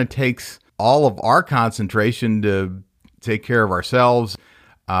really kind of takes all of our concentration to take care of ourselves.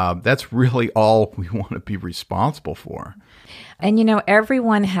 That's really all we want to be responsible for. And,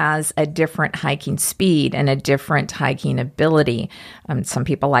 everyone has a different hiking speed and a different hiking ability. Some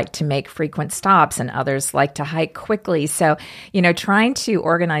people like to make frequent stops and others like to hike quickly. So, trying to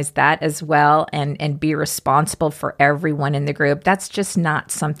organize that as well and be responsible for everyone in the group, that's just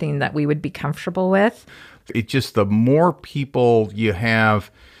not something that we would be comfortable with. It's just the more people you have,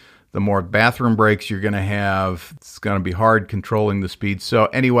 the more bathroom breaks you're going to have. It's going to be hard controlling the speed. So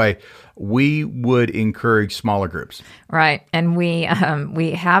anyway, we would encourage smaller groups. Right. And we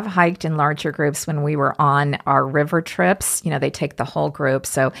have hiked in larger groups when we were on our river trips. They take the whole group.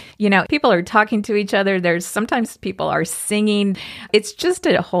 So, people are talking to each other. Sometimes people are singing. It's just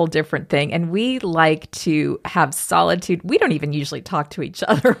a whole different thing. And we like to have solitude. We don't even usually talk to each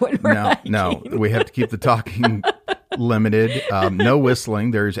other when we're hiking. No, we have to keep the talking limited. No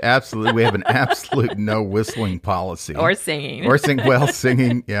whistling. We have an absolute no whistling policy. Or singing.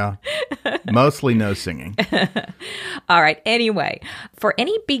 Singing, yeah. Mostly no singing. All right. Anyway, for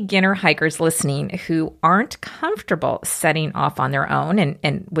any beginner hikers listening who aren't comfortable setting off on their own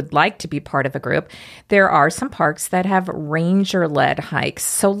and would like to be part of a group, there are some parks that have ranger-led hikes.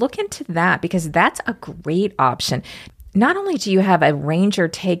 So look into that because that's a great option. Not only do you have a ranger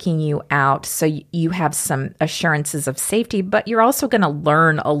taking you out, so you have some assurances of safety, but you're also going to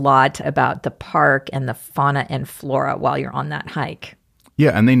learn a lot about the park and the fauna and flora while you're on that hike.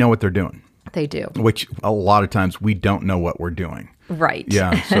 Yeah, and they know what they're doing. They do. Which a lot of times we don't know what we're doing. Right.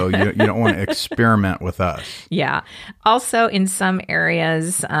 Yeah, so you don't want to experiment with us. Yeah. Also, in some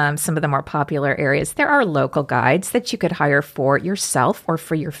areas, some of the more popular areas, there are local guides that you could hire for yourself or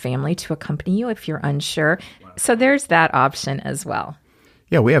for your family to accompany you if you're unsure. So there's that option as well.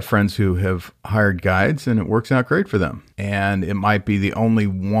 Yeah, we have friends who have hired guides and it works out great for them. And it might be the only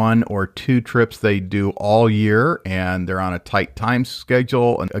 1 or 2 trips they do all year and they're on a tight time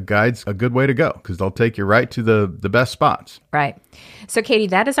schedule. And a guide's a good way to go because they'll take you right to the best spots. Right. So, Katie,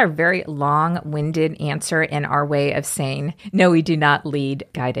 that is our very long-winded answer and our way of saying, no, we do not lead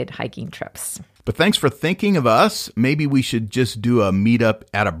guided hiking trips. But thanks for thinking of us. Maybe we should just do a meetup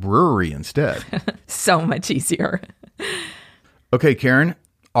at a brewery instead. So much easier. Okay, Karen,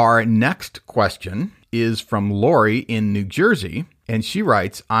 our next question is from Lori in New Jersey, and she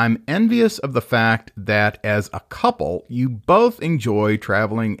writes, I'm envious of the fact that as a couple, you both enjoy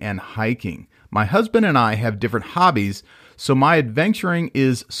traveling and hiking. My husband and I have different hobbies, so my adventuring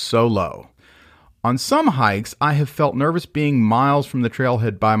is solo. On some hikes, I have felt nervous being miles from the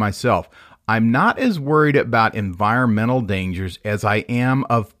trailhead by myself. I'm not as worried about environmental dangers as I am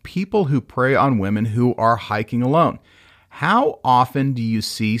of people who prey on women who are hiking alone. How often do you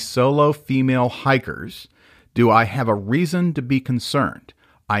see solo female hikers? Do I have a reason to be concerned?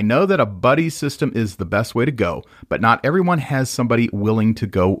 I know that a buddy system is the best way to go, but not everyone has somebody willing to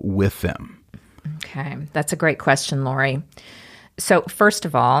go with them. Okay, that's a great question, Lori. So first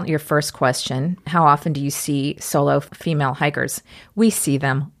of all, your first question, how often do you see solo female hikers? We see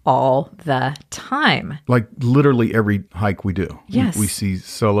them all the time. Like literally every hike we do. Yes. We see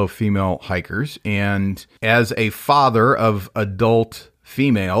solo female hikers. And as a father of adult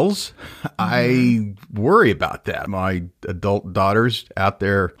females, I worry about that. My adult daughters out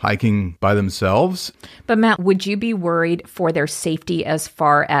there hiking by themselves. But Matt, would you be worried for their safety as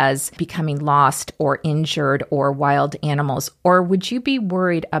far as becoming lost or injured or wild animals? Or would you be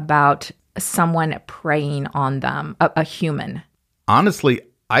worried about someone preying on them, a human? Honestly,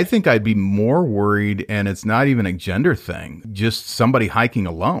 I think I'd be more worried, and it's not even a gender thing, just somebody hiking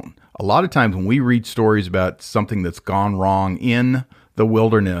alone. A lot of times when we read stories about something that's gone wrong in the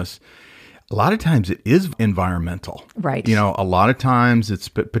wilderness, a lot of times it is environmental. Right. A lot of times it's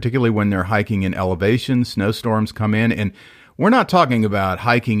particularly when they're hiking in elevation, snowstorms come in, and we're not talking about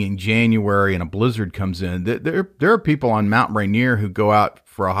hiking in January and a blizzard comes in. There are people on Mount Rainier who go out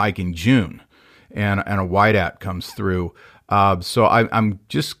for a hike in June and a whiteout comes through. So I'm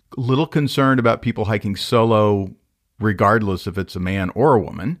just a little concerned about people hiking solo, regardless if it's a man or a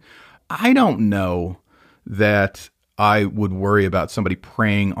woman. I don't know that I would worry about somebody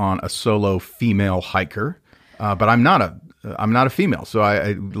preying on a solo female hiker, but I'm not a female. So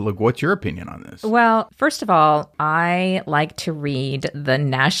look, what's your opinion on this? Well, first of all, I like to read the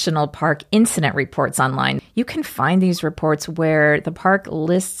National Park Incident Reports online. You can find these reports where the park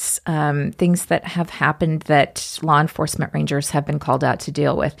lists things that have happened that law enforcement rangers have been called out to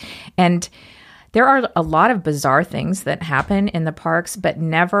deal with. And there are a lot of bizarre things that happen in the parks, but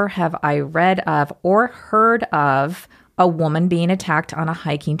never have I read of or heard of a woman being attacked on a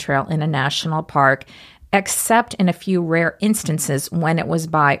hiking trail in a national park, except in a few rare instances when it was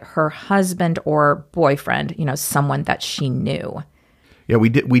by her husband or boyfriend, someone that she knew. Yeah, we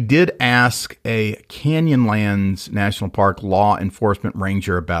did ask a Canyonlands National Park law enforcement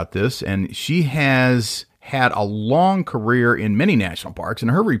ranger about this, and she has had a long career in many national parks,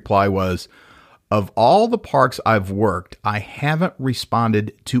 and her reply was, of all the parks I've worked, I haven't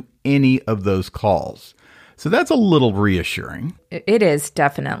responded to any of those calls. So that's a little reassuring. It is,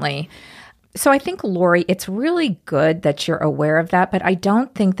 definitely. So I think, Lori, it's really good that you're aware of that, but I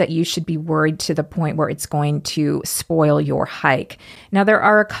don't think that you should be worried to the point where it's going to spoil your hike. Now, there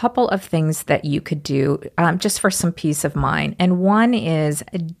are a couple of things that you could do just for some peace of mind. And one is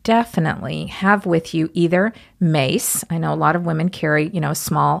definitely have with you either mace. I know a lot of women carry,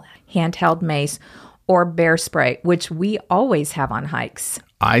 small handheld mace, or bear spray, which we always have on hikes.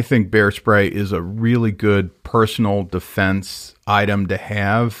 I think bear spray is a really good personal defense item to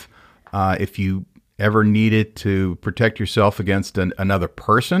have. If you ever need it to protect yourself against another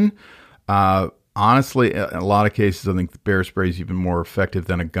person. Honestly, in a lot of cases, I think the bear spray is even more effective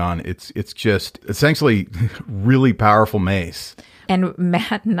than a gun. It's just essentially really powerful mace. And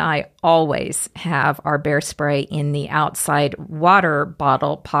Matt and I always have our bear spray in the outside water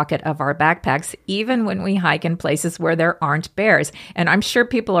bottle pocket of our backpacks, even when we hike in places where there aren't bears. And I'm sure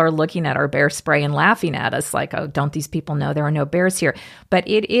people are looking at our bear spray and laughing at us like, oh, don't these people know there are no bears here? But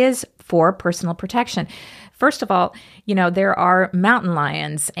it is for personal protection. First of all, there are mountain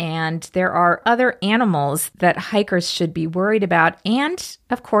lions and there are other animals that hikers should be worried about. And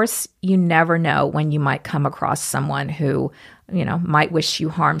of course, you never know when you might come across someone who, might wish you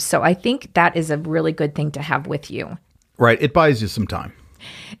harm. So I think that is a really good thing to have with you. Right. It buys you some time.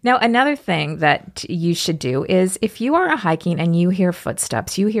 Now, another thing that you should do is if you are hiking and you hear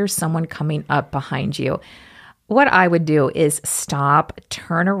footsteps, you hear someone coming up behind you, what I would do is stop,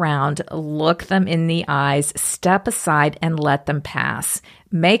 turn around, look them in the eyes, step aside and let them pass.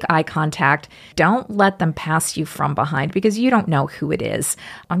 Make eye contact. Don't let them pass you from behind because you don't know who it is.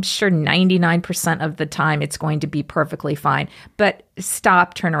 I'm sure 99% of the time it's going to be perfectly fine. But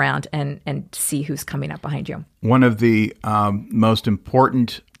stop, turn around, and see who's coming up behind you. One of the most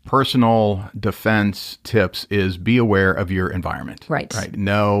important personal defense tips is be aware of your environment. Right.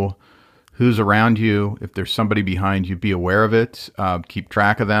 Know who's around you. If there's somebody behind you, be aware of it. Keep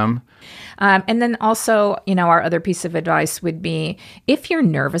track of them. And then also, our other piece of advice would be, if you're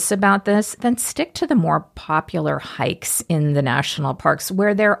nervous about this, then stick to the more popular hikes in the national parks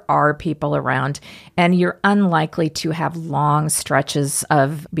where there are people around and you're unlikely to have long stretches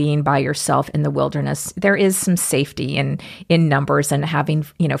of being by yourself in the wilderness. There is some safety in numbers and having,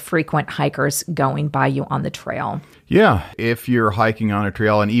 frequent hikers going by you on the trail. Yeah, if you're hiking on a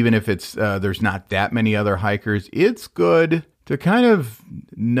trail, and even if it's there's not that many other hikers, it's good to kind of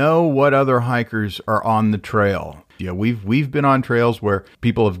know what other hikers are on the trail. Yeah, we've been on trails where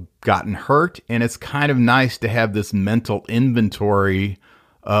people have gotten hurt, and it's kind of nice to have this mental inventory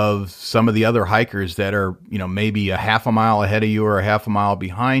of some of the other hikers that are, maybe a half a mile ahead of you or a half a mile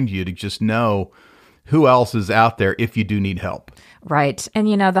behind you, to just know who else is out there if you do need help. Right. And,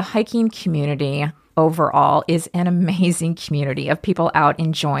 the hiking community overall is an amazing community of people out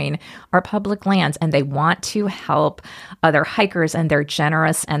enjoying our public lands, and they want to help other hikers, and they're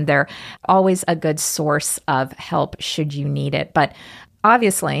generous, and they're always a good source of help should you need it. But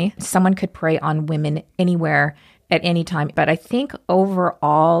obviously, someone could prey on women anywhere at any time. But I think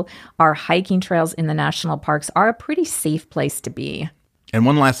overall, our hiking trails in the national parks are a pretty safe place to be. And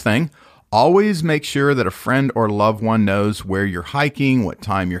one last thing. Always make sure that a friend or loved one knows where you're hiking, what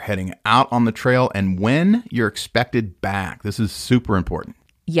time you're heading out on the trail, and when you're expected back. This is super important.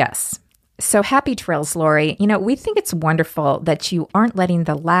 Yes. So happy trails, Lori. We think it's wonderful that you aren't letting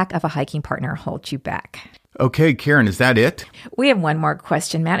the lack of a hiking partner hold you back. Okay, Karen, is that it? We have one more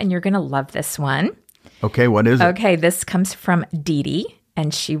question, Matt, and you're going to love this one. Okay, what is it? Okay, this comes from Dee Dee,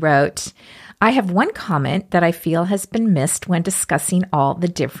 and she wrote, I have one comment that I feel has been missed when discussing all the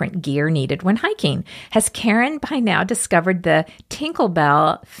different gear needed when hiking. Has Karen by now discovered the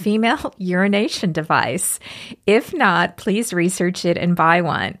Tinkerbell female urination device? If not, please research it and buy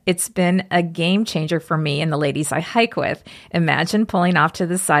one. It's been a game changer for me and the ladies I hike with. Imagine pulling off to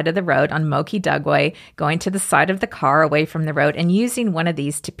the side of the road on Moki Dugway, going to the side of the car away from the road, and using one of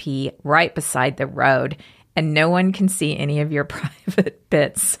these to pee right beside the road. And no one can see any of your private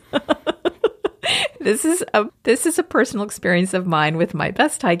bits. This is a personal experience of mine with my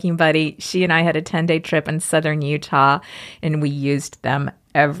best hiking buddy. She and I had a 10-day trip in southern Utah, and we used them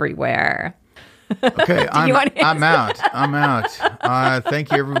everywhere. Okay, I'm out.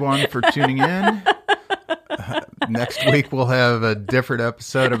 Thank you, everyone, for tuning in. Next week we'll have a different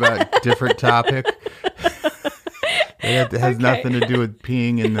episode about a different topic. It has nothing to do with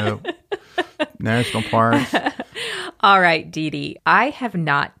peeing in the national parks. All right, Dee Dee, I have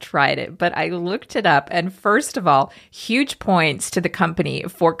not tried it, but I looked it up. And first of all, huge points to the company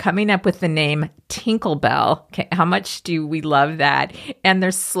for coming up with the name Tinklebell. Okay, how much do we love that? And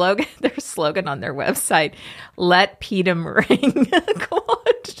their slogan on their website, "Let Pedum ring."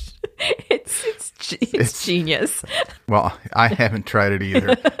 It's genius. Well, I haven't tried it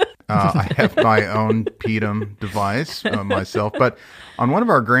either. I have my own Pedum device myself, but on one of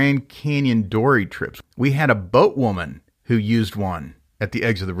our Grand Canyon dory trips, we had a boat woman who used one at the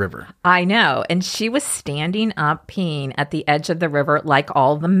edge of the river. I know. And she was standing up peeing at the edge of the river like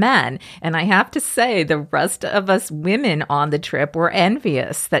all the men. And I have to say, the rest of us women on the trip were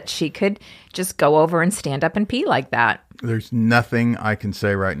envious that she could just go over and stand up and pee like that. There's nothing I can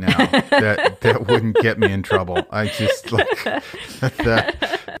say right now that wouldn't get me in trouble. I just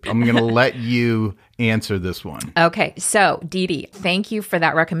I'm going to let you answer this one. Okay. So, Dee Dee, thank you for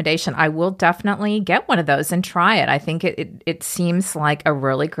that recommendation. I will definitely get one of those and try it. I think it seems like a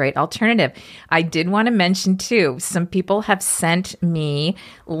really great alternative. I did want to mention, too, some people have sent me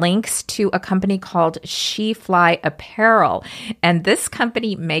links to a company called She Fly Apparel. And this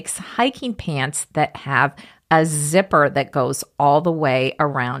company makes hiking pants that have a zipper that goes all the way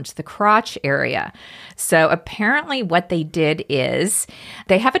around the crotch area. So apparently what they did is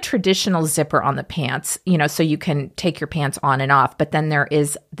they have a traditional zipper on the pants, so you can take your pants on and off. But then there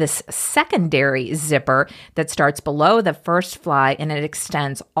is this secondary zipper that starts below the first fly and it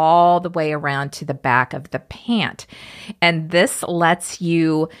extends all the way around to the back of the pant. And this lets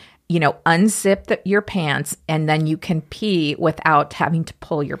you unzip your pants, and then you can pee without having to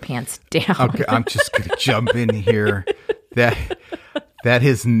pull your pants down. Okay, I'm just going to jump in here. That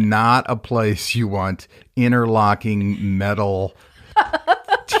is not a place you want interlocking metal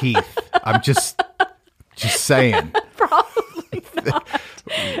teeth. I'm just saying. Probably not.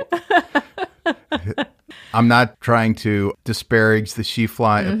 I'm not trying to disparage the She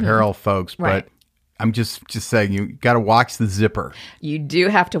Fly Apparel folks, Right. but I'm just saying, you got to watch the zipper. You do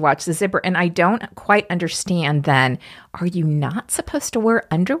have to watch the zipper. And I don't quite understand then, are you not supposed to wear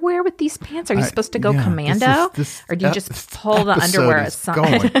underwear with these pants? Are you supposed to go commando? Or do you just pull the underwear aside?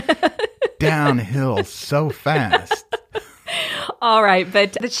 Going downhill so fast. All right.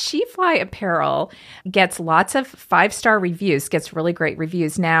 But the She Fly Apparel gets lots of 5-star reviews, gets really great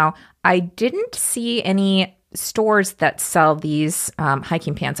reviews. Now, I didn't see any stores that sell these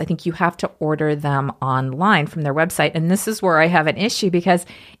hiking pants. I think you have to order them online from their website. And this is where I have an issue because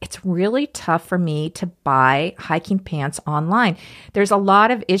it's really tough for me to buy hiking pants online. There's a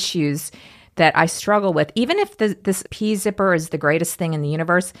lot of issues that I struggle with. Even if this pee zipper is the greatest thing in the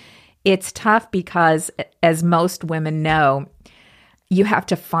universe, it's tough because, as most women know, you have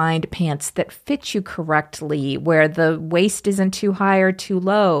to find pants that fit you correctly, where the waist isn't too high or too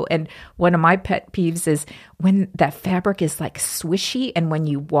low. And one of my pet peeves is when that fabric is like swishy, and when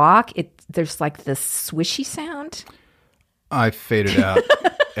you walk, there's like this swishy sound. I faded out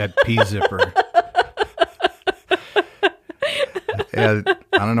at P Zipper. I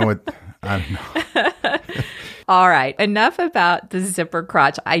don't know. All right, enough about the zipper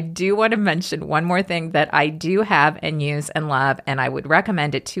crotch. I do want to mention one more thing that I do have and use and love, and I would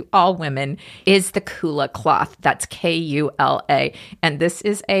recommend it to all women, is the Kula cloth. That's Kula. And this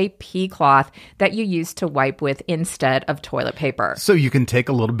is a pee cloth that you use to wipe with instead of toilet paper. So you can take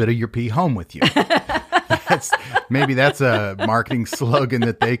a little bit of your pee home with you. Maybe that's a marketing slogan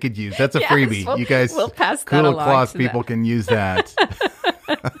that they could use. That's a freebie. You guys, we'll pass that Kula along cloth to people them. can use that.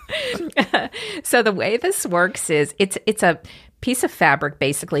 So the way this works is it's a piece of fabric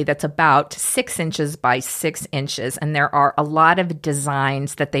basically that's about 6 inches by 6 inches. And there are a lot of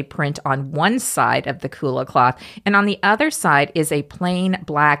designs that they print on one side of the Kula cloth. And on the other side is a plain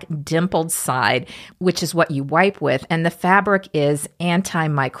black dimpled side, which is what you wipe with. And the fabric is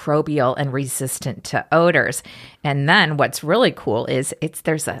antimicrobial and resistant to odors. And then what's really cool is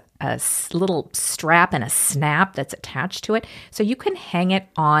there's a little strap and a snap that's attached to it. So you can hang it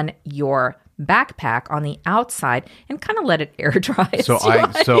on your backpack on the outside and kind of let it air dry. So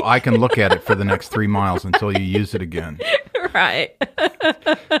I can look at it for the next 3 miles until you use it again. Right.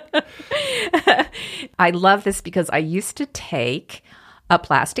 I love this because I used to take a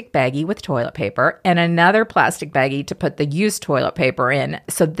plastic baggie with toilet paper and another plastic baggie to put the used toilet paper in.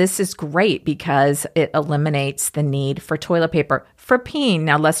 So this is great because it eliminates the need for toilet paper for peeing.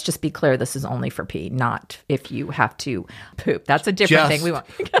 Now, let's just be clear. This is only for pee, not if you have to poop. That's a different thing. We want.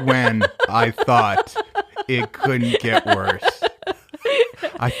 When I thought it couldn't get worse.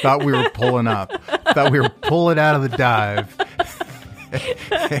 I thought we were pulling up thought we were pulling out of the dive.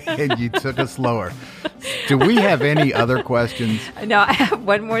 And you took us lower. Do we have any other questions? No, I have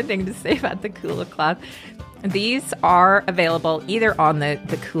one more thing to say about the Kula cloth. These are available either on the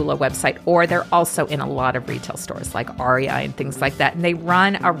Kula website, or they're also in a lot of retail stores like REI and things like that. And they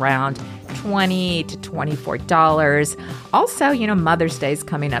run around $20 to $24. Also, Mother's Day is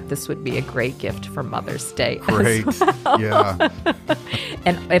coming up. This would be a great gift for Mother's Day. Great. Yeah.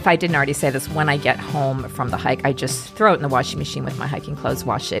 And if I didn't already say this, when I get home from the hike, I just throw it in the washing machine with my hiking clothes,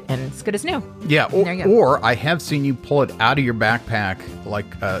 wash it, and it's good as new. Yeah. Or I have seen you pull it out of your backpack like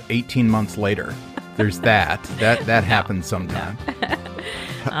 18 months later. There's that. That happens sometime.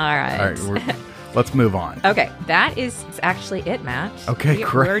 All right. Let's move on. Okay. That is actually it, Matt. Okay,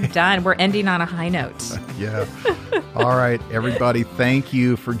 great. We're done. We're ending on a high note. Yeah. All right, everybody. Thank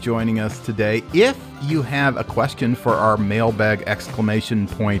you for joining us today. If you have a question for our Mailbag exclamation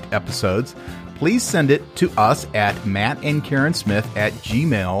point episodes, please send it to us at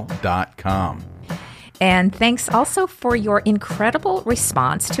mattandkarensmith@gmail.com. And thanks also for your incredible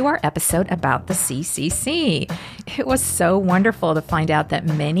response to our episode about the CCC. It was so wonderful to find out that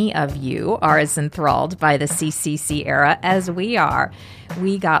many of you are as enthralled by the CCC era as we are.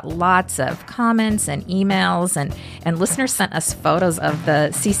 We got lots of comments and emails, and listeners sent us photos of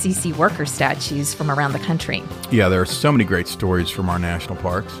the CCC worker statues from around the country. Yeah, there are so many great stories from our national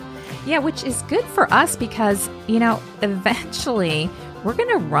parks. Yeah, which is good for us because, eventually we're going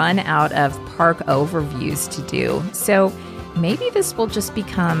to run out of park overviews to do. So maybe this will just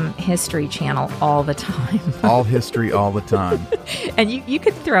become History Channel all the time. All history all the time. And you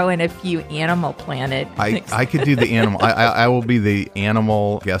could throw in a few Animal Planet. I could do the animal. I will be the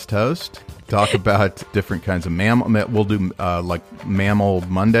animal guest host. Talk about different kinds of mammal. We'll do like Mammal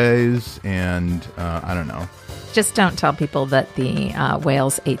Mondays and I don't know. Just don't tell people that the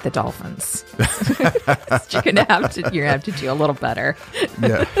whales ate the dolphins. You're gonna have to do a little better.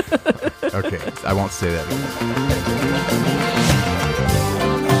 Yeah. Okay. I won't say that again.